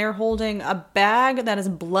eunuchs, and they're holding a bag that is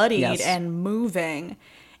bloodied and moving.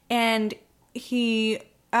 And he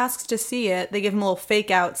asks to see it. They give him a little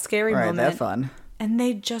fake out, scary moment. That's fun. And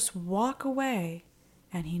they just walk away.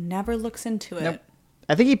 And he never looks into it. Nope.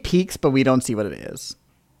 I think he peeks, but we don't see what it is.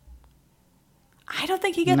 I don't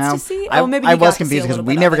think he gets to see. Maybe I was confused because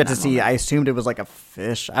we never get to see. I assumed it was like a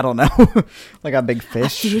fish. I don't know. Like a big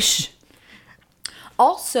fish. A fish.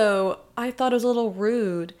 Also, I thought it was a little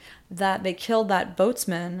rude that they killed that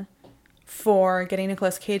boatsman for getting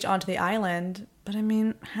Nicolas Cage onto the island. But I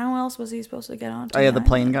mean, how else was he supposed to get onto the the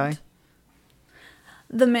plane guy?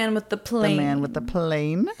 The man with the plane. The man with the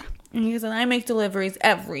plane. And he said, I make deliveries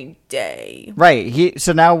every day. Right.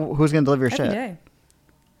 So now who's going to deliver your shit? Every day.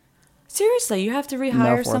 Seriously, you have to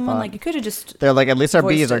rehire someone. Like, you could have just. They're like, at least our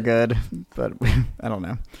bees are good, but I don't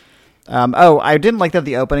know. I didn't like that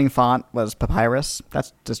the opening font was papyrus.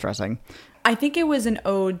 That's distressing. I think it was an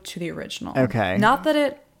ode to the original. Okay. Not that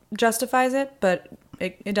it justifies it, but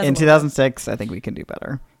it doesn't. In 2006, I think we can do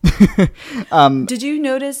better. Did you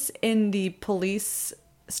notice in the police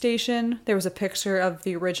station there was a picture of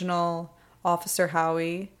the original Officer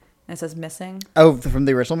Howie, and it says missing? Oh, from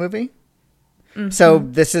the original movie? Mm-hmm. So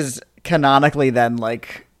this is canonically then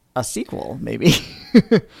like a sequel, maybe.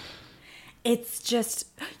 It's just,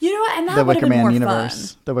 you know what, and that the would have Wicker been Man more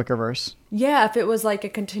universe, fun. The Wickerverse. Yeah, if it was like a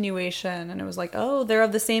continuation, and it was like, oh, they're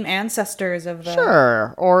of the same ancestors of the.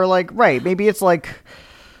 Sure, or like maybe it's like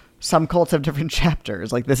some cults have different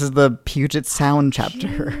chapters. Like this is the Puget Sound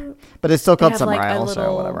chapter, but it's still called Summer Isle,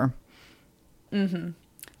 so whatever. Mm-hmm.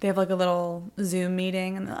 They have like a little Zoom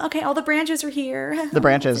meeting, and okay, all the branches are here. The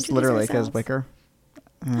branches, literally, because Wicker.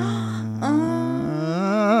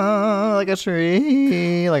 Like a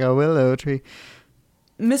tree, like a willow tree.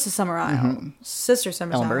 Mrs. Summer Isle, Sister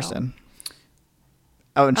Summer Isle. Ellen Burstyn.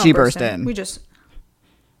 Oh, and she burst in. We just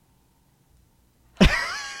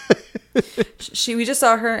we just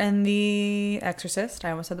saw her in The Exorcist.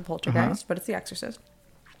 I almost said The Poltergeist, but it's The Exorcist.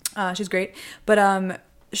 She's great, but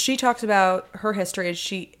she talks about her history,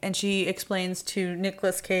 and she explains to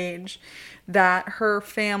Nicolas Cage that her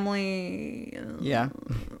family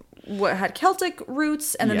had Celtic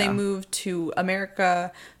roots, and then they moved to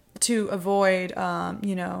America to avoid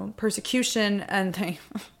persecution, and they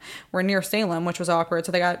were near Salem, which was awkward,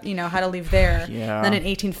 so they got had to leave there. Then in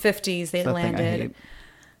 1850s they landed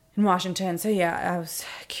in Washington. So I was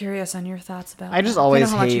curious on your thoughts about I just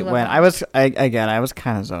always hate when I was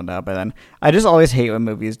kind of zoned out by then. I just always hate when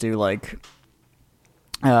movies do like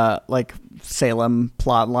Salem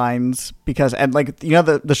plot lines, because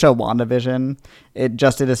the show WandaVision, it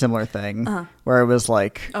just did a similar thing where it was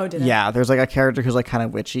like there's like a character who's like kind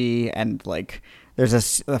of witchy, and like there's a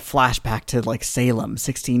flashback to like Salem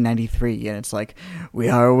 1693, and it's like, we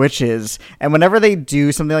are witches, and whenever they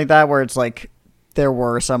do something like that where it's like there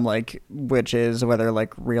were some like witches, whether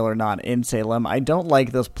like real or not, in Salem, I don't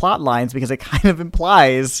like those plot lines, because it kind of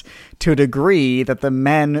implies to a degree that the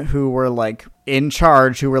men who were like in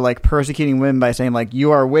charge, who were like persecuting women by saying like,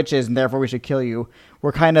 you are witches and therefore we should kill you,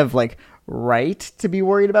 were kind of like right to be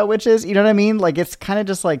worried about witches. You know what I mean? Like, it's kind of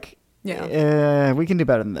just like, we can do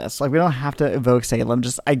better than this. Like, we don't have to evoke Salem.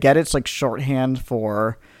 Just, I get it's like shorthand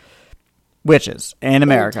for witches in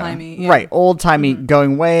America. Old-timey, right. Old-timey,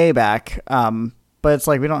 going way back. But it's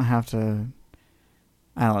like, we don't have to,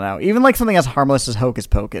 I don't know. Even like something as harmless as Hocus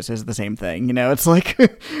Pocus is the same thing. It's like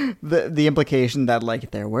the implication that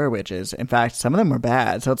like there were witches. In fact, some of them were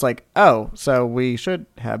bad. So it's like, oh, so we should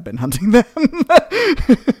have been hunting them,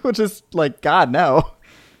 which is like, God, no.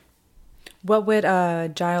 What would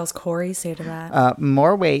Giles Corey say to that?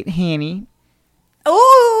 More weight, Hanny.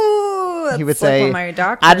 Oh, he would say, what my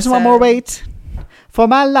doctor I just want more weight for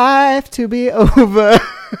my life to be over.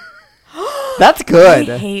 That's good.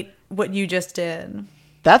 I hate what you just did.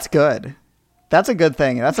 That's good. That's a good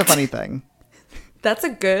thing. That's a funny thing. That's a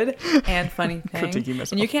good and funny thing. Critiquing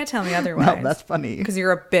myself. And you can't tell me otherwise. No, that's funny. Because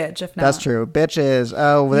you're a bitch, if not. That's true. Bitches.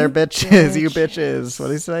 Oh, they're bitches. You bitches.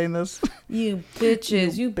 What are you saying this? You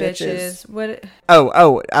bitches. You bitches. What?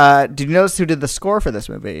 Did you notice who did the score for this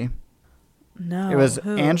movie? No. It was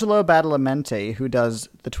who? Angelo Badalamenti, who does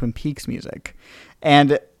the Twin Peaks music.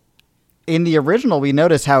 And in the original, we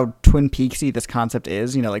notice how Twin Peaksy this concept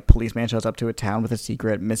is. Like, policeman shows up to a town with a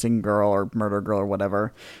secret missing girl or murder girl or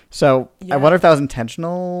whatever. So I wonder if that was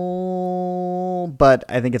intentional, but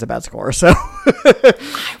I think it's a bad score. So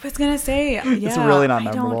I was gonna say, it's really not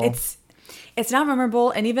memorable. It's not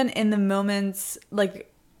memorable, and even in the moments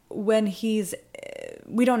like when he's,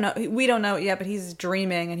 we don't know it yet, but he's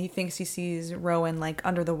dreaming and he thinks he sees Rowan like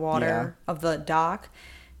under the water of the dock,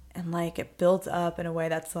 and like it builds up in a way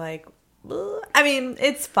that's like. I mean,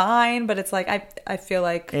 it's fine, but it's like I feel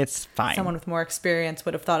like it's fine. Someone with more experience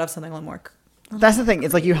would have thought of something a little more. That's the thing.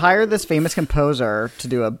 It's like you hire this famous composer to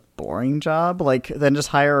do a boring job, like then just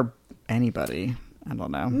hire anybody. I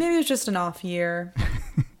don't know. Maybe it was just an off year.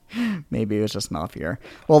 Maybe it was just an off year.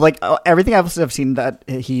 Well, like everything I've seen that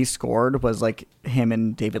he scored was like him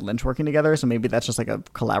and David Lynch working together. So maybe that's just like a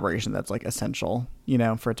collaboration that's like essential,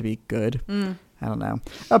 for it to be good. I don't know.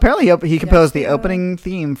 Apparently he composed the opening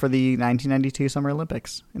theme for the 1992 Summer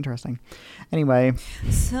Olympics. Interesting. Anyway.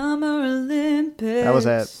 Summer Olympics. That was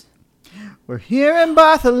it. We're here in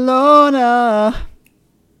Barcelona.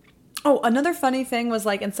 Oh, another funny thing was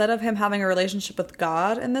like instead of him having a relationship with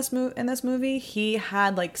God in this movie, he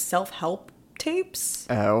had like self-help tapes.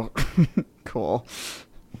 Oh, cool.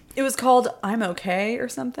 It was called I'm Okay or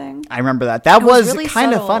something. I remember that. That was really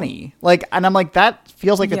kind of subtle. funny. Like, and I'm like, that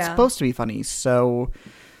feels like it's Yeah. supposed to be funny. So,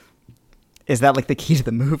 is that like the key to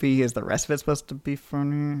the movie? Is the rest of it supposed to be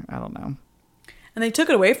funny? I don't know. And they took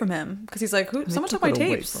it away from him because he's like, "Who? Someone took took my it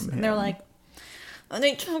away tapes." from And they're him. like, "Oh,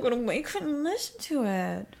 they took it away. Couldn't listen to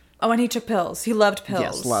it." Oh, and he took pills. He loved pills.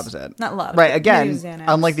 Yes, loves it. Not love. Right, but again, maybe Xanax.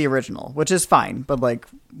 unlike the original, which is fine, but like,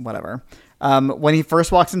 whatever. When he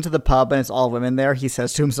first walks into the pub and it's all women there, he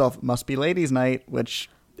says to himself, must be ladies' night, which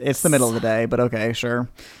it's the middle of the day, but okay, sure.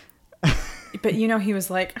 But you know, he was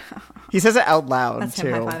like, He says it out loud, That's too.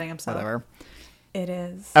 him high-fiving himself. Whatever. "It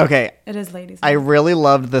is. Okay, It is, ladies." I night." really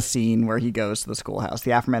loved the scene where he goes to the schoolhouse,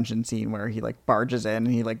 the aforementioned scene where he like barges in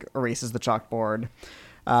and he like erases the chalkboard.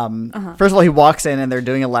 First of all, he walks in and they're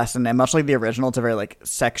doing a lesson, and much like the original, it's a very like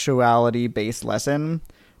sexuality based lesson,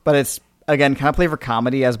 but it's again kind of played for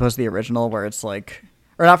comedy as opposed to the original where it's like,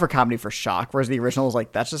 or not for comedy, for shock, whereas the original is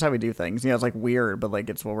like, that's just how we do things. You know, it's like weird, but like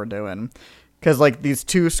it's what we're doing. Because like these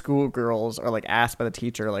two schoolgirls are like asked by the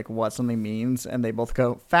teacher like what something means, and they both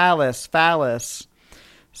go phallus, phallus.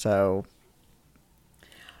 So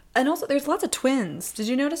And also, there's lots of twins. Did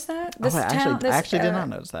you notice that? I actually did not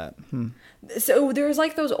notice that. So there's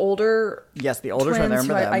like those older Yes, the older twins twin, I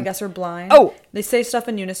remember who them. I guess are blind. Oh! They say stuff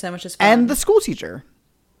in unison, which is fun. And the school teacher.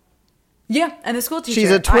 Yeah, and the school teacher.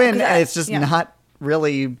 She's a twin, 'cause and it's just yeah. not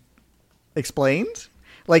really explained.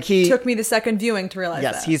 Like he Took me the second viewing to realize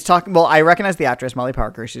yes, that. he's talking. Well, I recognize the actress Molly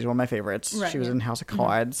Parker. She's one of my favorites. Right, she was yeah. in House of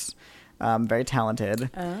Cards. Very talented.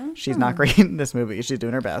 Oh. She's not great in this movie. She's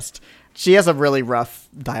doing her best. She has a really rough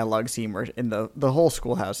dialogue scene where in the whole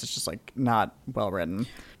schoolhouse is just like not well written.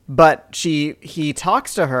 But he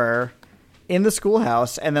talks to her in the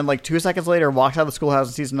schoolhouse, and then like 2 seconds later walks out of the schoolhouse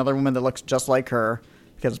and sees another woman that looks just like her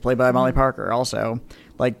because it's played by Molly Parker also,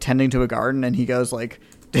 like tending to a garden, and he goes like,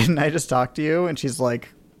 "Didn't I just talk to you?" And she's like,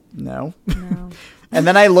 "No." No. And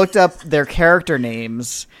then I looked up their character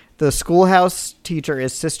names. The schoolhouse teacher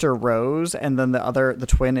is Sister Rose, and then the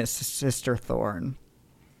twin is Sister Thorn.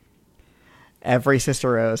 Every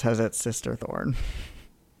Sister Rose has its Sister Thorn.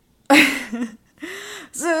 I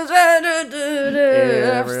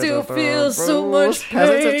still feel so much Has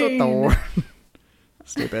its Sister pain. Thorn.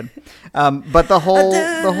 Stupid. But the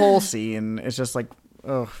whole scene is just like,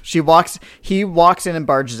 ugh. He walks in and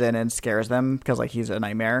barges in and scares them because like he's a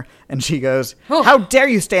nightmare, and she goes, Oh. "How dare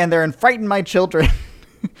you stand there and frighten my children?"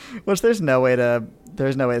 Which there's no way to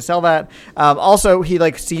sell that. Also, he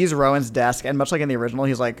like sees Rowan's desk, and much like in the original,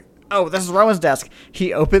 he's like, "Oh, this is Rowan's desk."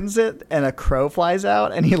 He opens it, and a crow flies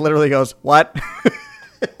out, and he literally goes, "What?"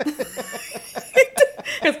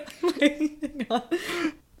 And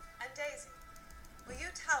Daisy, will you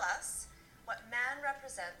tell us what man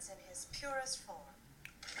represents in his purest form?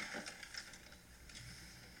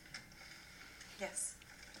 Yes.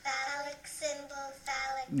 Phallic symbol,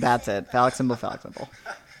 phallic That's it. symbol. Phallic symbol. Phallic symbol.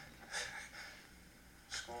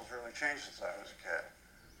 School's really changed since I was a kid.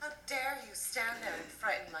 How dare you stand there and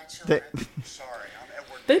frighten my They- children? Sorry, I'm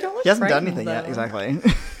Edward. They don't look He hasn't done frightened, anything yet. though. Exactly.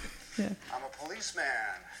 I'm a policeman.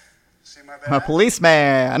 See my badge? I'm a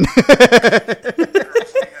policeman. Girls, let me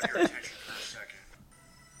have your attention for a second.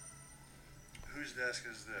 Whose desk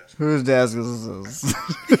is this? Whose desk is this?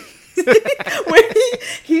 Wait,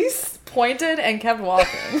 he's pointed and kept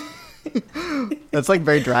walking. That's like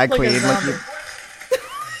very drag Like a queen. Like zombie.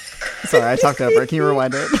 Sorry, I talked over. Can you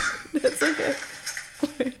rewind it? It's okay.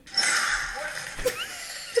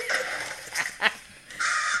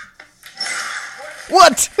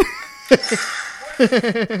 What?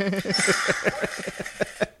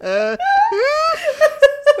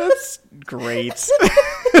 That's great.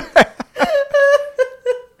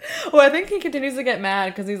 Well, I think he continues to get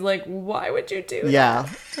mad because he's like, "Why would you do Yeah.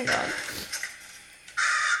 that?" Hang on.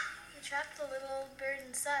 We trapped the little old bird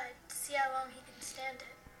inside to see how long he can stand it.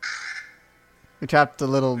 We trapped a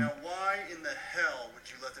little. Now, why in the hell would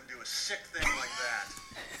you let them do a sick thing like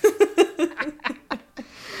that?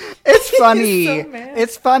 It's funny. so mad.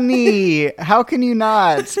 It's funny. How can you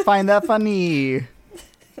not find that funny?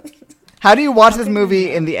 How do you watch this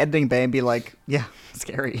movie in the editing bay and be like, yeah,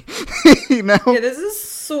 scary? You know? Yeah, this is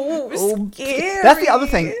so scary. That's the other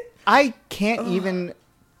thing. I can't even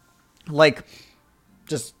like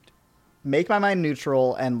just make my mind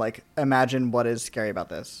neutral and like imagine what is scary about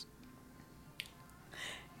this.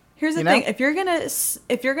 Here's the You know? thing: if you're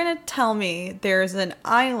gonna tell me there's an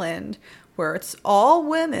island where it's all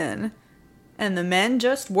women and the men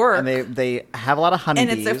just work, And they have a lot of And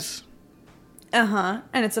it's a- honeybees.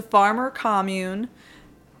 and it's a farmer commune,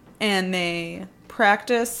 and they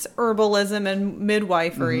practice herbalism and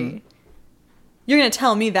midwifery. You're gonna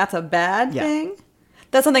tell me that's a bad Mm-hmm. Yeah. thing?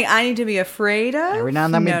 That's something I need to be afraid of. Every now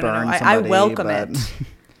and then we burn somebody, I welcome but...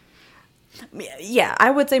 it. Yeah,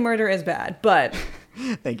 I would say murder is bad, but...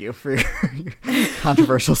 Thank you for your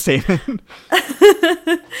controversial statement.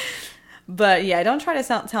 But yeah, don't try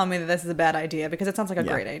to tell me that this is a bad idea, because it sounds like a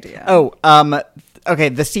great idea. Oh, okay,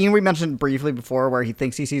 the scene we mentioned briefly before where he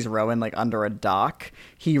thinks he sees Rowan like under a dock,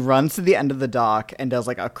 he runs to the end of the dock and does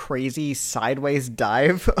like a crazy sideways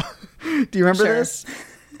dive. Do you remember this?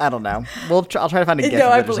 I don't know. I'll try to find a GIF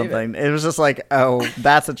of it or something. It was just like, oh,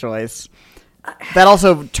 that's a choice. That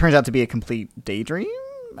also turns out to be a complete daydream?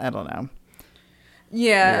 I don't know.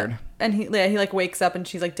 Yeah. Weird. And he like wakes up and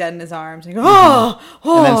she's like dead in his arms. And he goes,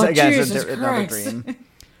 and then again, Jesus Christ. Another dream.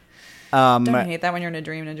 Don't hate that when you're in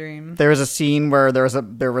a dream. There was a scene where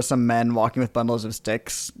there were some men walking with bundles of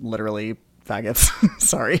sticks, literally faggots.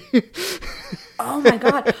 Sorry. Oh my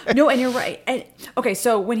God. No, and you're right. And okay,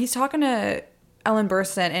 so when he's talking to Ellen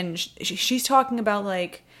Burstyn and she's talking about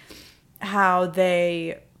like how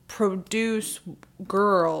they produce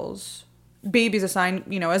babies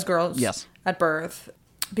assigned, as girls at birth,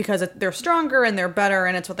 because they're stronger and they're better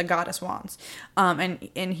and it's what the goddess wants. And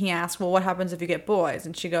he asks, well, what happens if you get boys?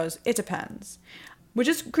 And she goes, it depends, which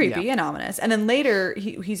is creepy and ominous. And then later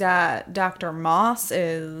he's at Dr.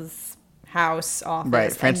 Moss's house office,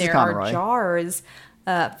 right, Francis and there Conroy. are jars,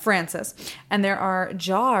 Francis, and there are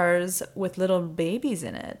jars with little babies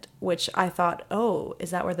in it, which I thought, oh,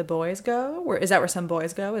 is that where the boys go? Is that where some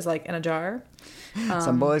boys go? Is like in a jar?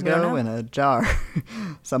 Some boys go in a jar.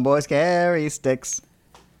 Some boys carry sticks.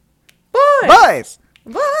 Boys!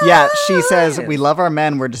 Yeah, she says, we love our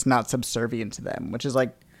men, we're just not subservient to them, which is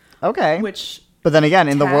like, okay. But then again,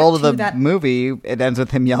 in the world of the movie, it ends with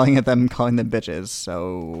him yelling at them, calling them bitches.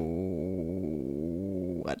 So,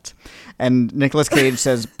 what? And Nicolas Cage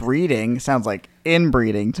says breeding sounds like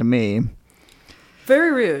inbreeding to me.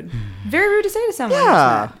 Very rude. Very rude to say to someone.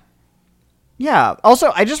 Yeah. Yeah.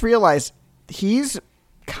 Also, I just realized he's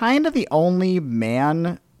kind of the only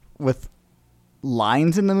man with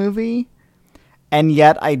lines in the movie. And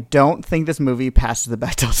yet, I don't think this movie passes the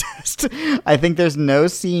Bechdel test. I think there's no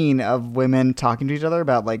scene of women talking to each other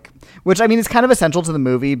about, like... Which, I mean, is kind of essential to the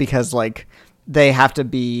movie because, like, they have to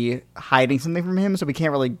be hiding something from him, so we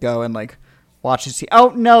can't really go and, like, watch the scene. Oh,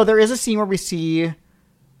 no, there is a scene where we see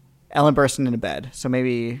Ellen Burstyn in a bed. So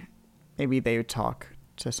maybe they talk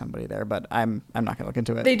to somebody there, but I'm not going to look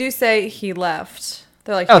into it. They do say he left.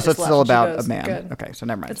 They're like, oh, so it's still about a man. Good. Okay, so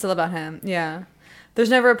never mind. It's still about him, yeah. There's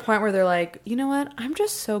never a point where they're like, you know what? I'm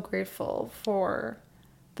just so grateful for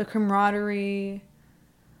the camaraderie,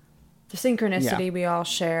 the synchronicity we all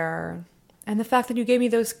share, and the fact that you gave me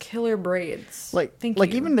those killer braids. Thank you.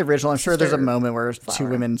 Even the original, I'm sure there's a moment where two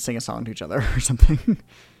women sing a song to each other or something.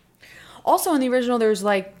 Also, in the original, there's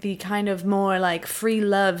like the kind of more like free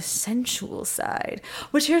love, sensual side.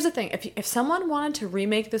 Which, here's the thing: if someone wanted to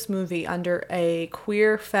remake this movie under a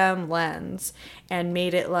queer femme lens and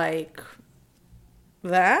made it like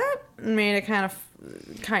that, made it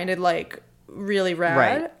kind of like really rad,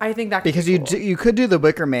 right. I think that could because be cool. you could do the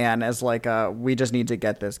Wicker Man as like we just need to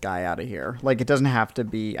get this guy out of here. Like, it doesn't have to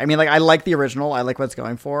be. I mean, like, I like the original. I like what it's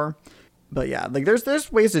going for, but yeah, like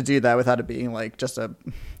there's ways to do that without it being like just a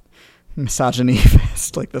misogyny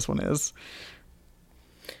fest like this one is.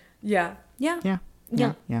 Yeah.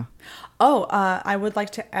 Oh, I would like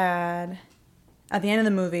to add, at the end of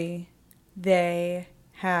the movie, they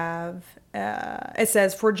have it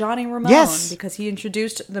says for Johnny Ramone, because he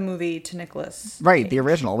introduced the movie to Nicolas. Right, the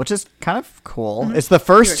original, which is kind of cool. Mm-hmm. It's the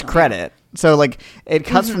first credit, so like it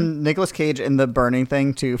cuts from Nicolas Cage in the burning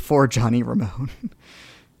thing to for Johnny Ramone.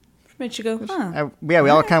 Makes you go, huh? We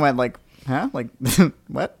all kind of went like, huh, like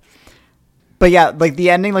what? But yeah, like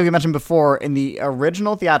the ending, like we mentioned before, in the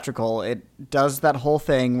original theatrical, it does that whole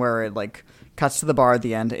thing where it like cuts to the bar at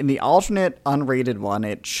the end. In the alternate unrated one,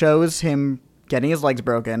 it shows him getting his legs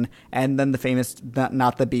broken, and then the famous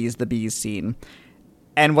not the bees scene.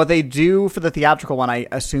 And what they do for the theatrical one, I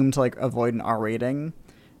assume to like avoid an R rating,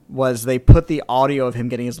 was they put the audio of him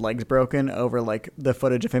getting his legs broken over like the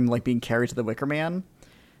footage of him like being carried to the Wicker Man,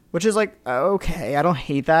 which is like, okay, I don't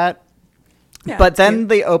hate that. Yeah, but then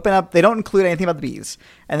they open up, they don't include anything about the bees.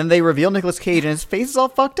 And then they reveal Nicolas Cage and his face is all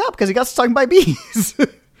fucked up because he got stung by bees.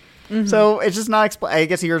 So it's just not, I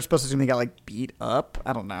guess you're supposed to assume he got like beat up.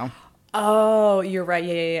 I don't know. Oh, you're right.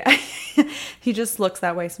 Yeah. He just looks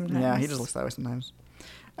that way sometimes. Yeah, he just looks that way sometimes.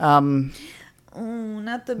 Oh,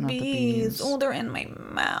 not the bees. Oh, they're in my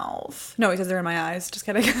mouth. No, he says they're in my eyes. Just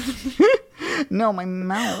kidding. No, my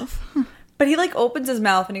mouth. But he like opens his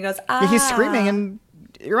mouth and he goes, ah. Yeah, he's screaming and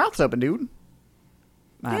your mouth's open, dude.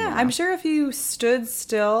 Yeah, I'm sure if you stood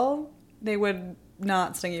still, they would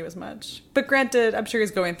not sting you as much. But granted, I'm sure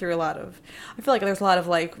he's going through a lot of... I feel like there's a lot of,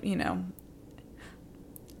 like, you know...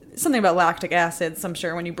 Something about lactic acids, I'm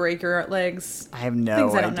sure, when you break your legs. I have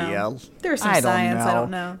no idea. There's some science, I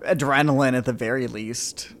don't know. Adrenaline at the very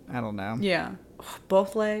least. I don't know. Yeah.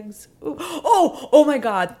 Both legs. Ooh. Oh my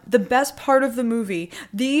God. The best part of the movie,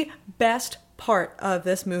 the best part of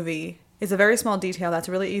this movie is a very small detail that's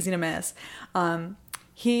really easy to miss.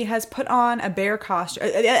 He has put on a bear costume.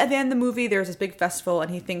 At the end of the movie, there's this big festival,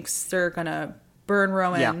 and he thinks they're going to burn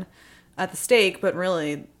Rowan at the stake, but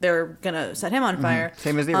really they're going to set him on fire.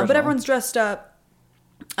 Same as the original. But everyone's dressed up.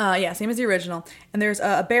 Same as the original. And there's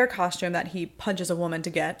a bear costume that he punches a woman to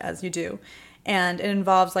get, as you do. And it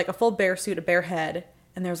involves like a full bear suit, a bear head,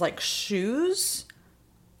 and there's like shoes.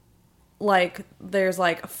 Like there's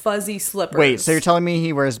like fuzzy slippers. Wait, so you're telling me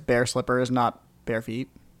he wears bear slippers, not bare feet?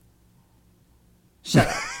 Shut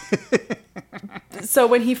up. So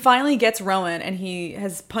when he finally gets Rowan and he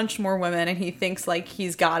has punched more women and he thinks like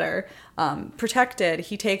he's got her protected,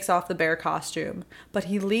 he takes off the bear costume, but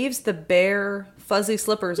he leaves the bear fuzzy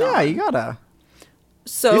slippers on. Yeah, you gotta.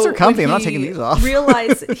 So these are comfy. I'm not taking these off.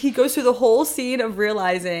 He goes through the whole scene of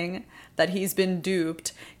realizing that he's been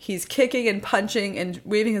duped. He's kicking and punching and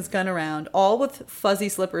waving his gun around, all with fuzzy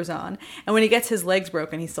slippers on. And when he gets his legs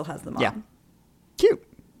broken, he still has them on. Yeah. Cute.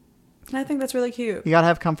 And I think that's really cute. You gotta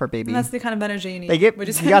have comfort, baby. And that's the kind of energy you need. You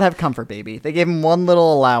gotta have comfort, baby. They gave him one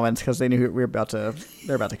little allowance because they knew they're about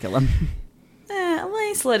to kill him. At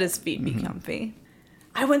least let his feet be comfy.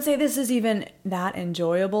 I wouldn't say this is even that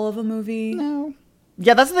enjoyable of a movie. No.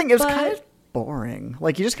 Yeah, that's the thing. It was kind of boring.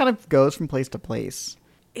 Like, he just kind of goes from place to place.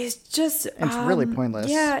 It's just... And it's really pointless.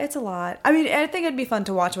 Yeah, it's a lot. I mean, I think it'd be fun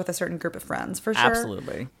to watch with a certain group of friends, for sure.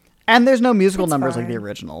 Absolutely. And there's no musical numbers fine. like the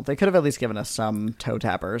original. They could have at least given us some toe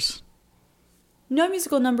tappers. No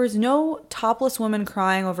musical numbers, no topless women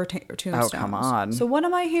crying over tombstones. Oh, come on. So what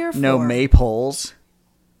am I here for? No maypoles.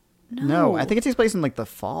 No. I think it takes place in, like, the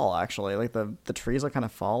fall, actually. Like, the trees look kind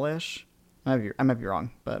of fallish. I might be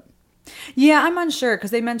wrong, but... Yeah, I'm unsure, because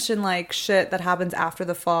they mention, like, shit that happens after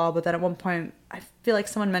the fall, but then at one point, I feel like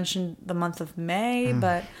someone mentioned the month of May,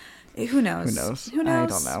 but who knows? Who knows? I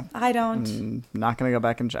don't know. I don't. Not gonna go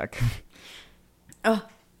back and check. Oh,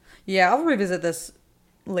 yeah, I'll revisit this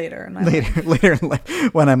later. Later in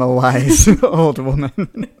life, when I'm a wise old woman.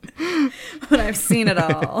 When I've seen it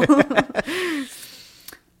all.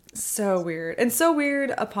 So weird. And so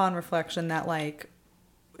weird upon reflection that, like,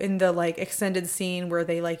 in the, like, extended scene where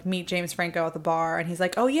they, like, meet James Franco at the bar, and he's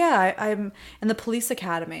like, oh yeah, I'm in the police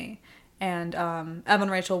academy. And Evan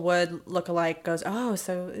Rachel Wood lookalike goes, oh,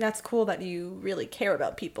 so that's cool that you really care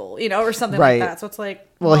about people, you know, or something like that. So it's like...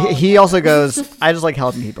 Well, he also goes, I just like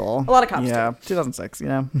helping people. A lot of cops do. 2006, you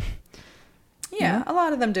know? Yeah, a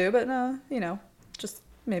lot of them do, but, you know, just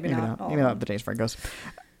maybe not. Maybe not the James Francos.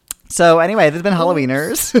 So anyway, this has been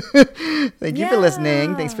Halloweeners. Thank you for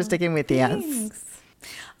listening. Thanks for sticking with us.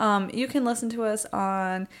 You can listen to us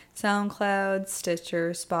on SoundCloud,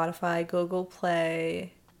 Stitcher, Spotify, Google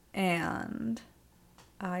Play, and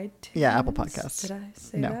iTunes. Yeah, Apple Podcasts. Did I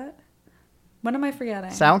say that? What am I forgetting?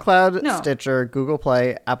 SoundCloud, Stitcher, Google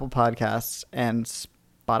Play, Apple Podcasts, and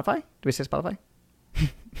Spotify. Do we say Spotify?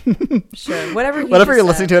 Sure. Whatever you're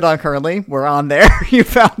listening to it on currently, we're on there. You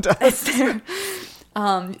found us. It's there.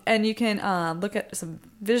 And you can look at some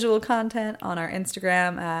visual content on our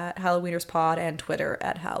Instagram at HalloweenersPod and Twitter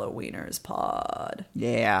at HalloweenersPod.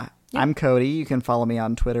 Yeah. I'm Cody. You can follow me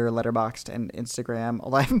on Twitter, Letterboxd, and Instagram.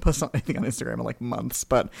 Although I haven't posted anything on Instagram in like months,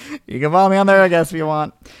 but you can follow me on there, I guess, if you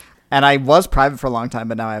want. And I was private for a long time,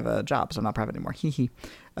 but now I have a job, so I'm not private anymore. You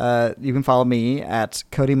can follow me at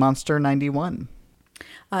CodyMonster91.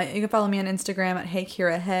 You can follow me on Instagram at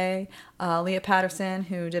HeyKiraHey. Leah Patterson,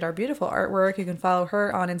 who did our beautiful artwork, you can follow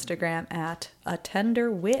her on Instagram at A Tender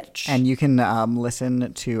Witch. And you can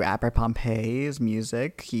listen to Après Pompey's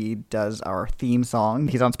music. He does our theme song.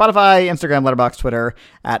 He's on Spotify, Instagram, Letterboxd, Twitter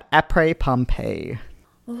at Après Pompey.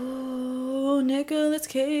 Oh, Nicolas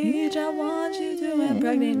Cage, I want you to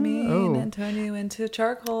impregnate me and turn you into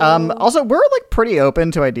charcoal. Also, we're like pretty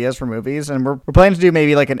open to ideas for movies, and we're planning to do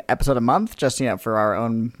maybe like an episode a month, just, you know, for our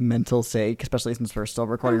own mental sake, especially since we're still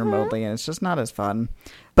recording remotely, and it's just not as fun.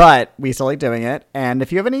 But we still like doing it, and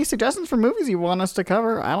if you have any suggestions for movies you want us to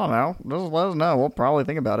cover, I don't know, just let us know. We'll probably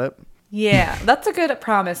think about it. Yeah, that's a good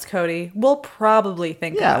promise, Cody. We'll probably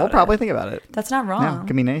think about it. Yeah, we'll probably think about it. That's not wrong. No, it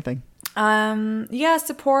can mean anything. Yeah,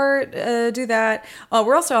 support, do that.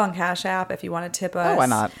 We're also on Cash App if you want to tip us. Oh, why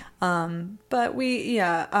not? But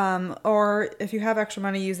or if you have extra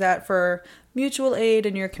money, use that for mutual aid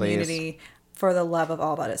in your community. Please. For the love of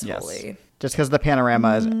all that is holy. Just because the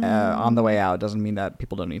panorama is on the way out doesn't mean that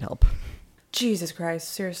people don't need help. Jesus Christ,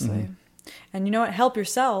 seriously. And you know what? Help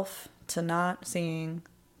yourself to not seeing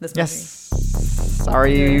this movie. Yes.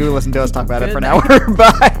 Sorry you listened to us talk about it for an Good hour.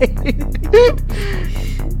 Bye.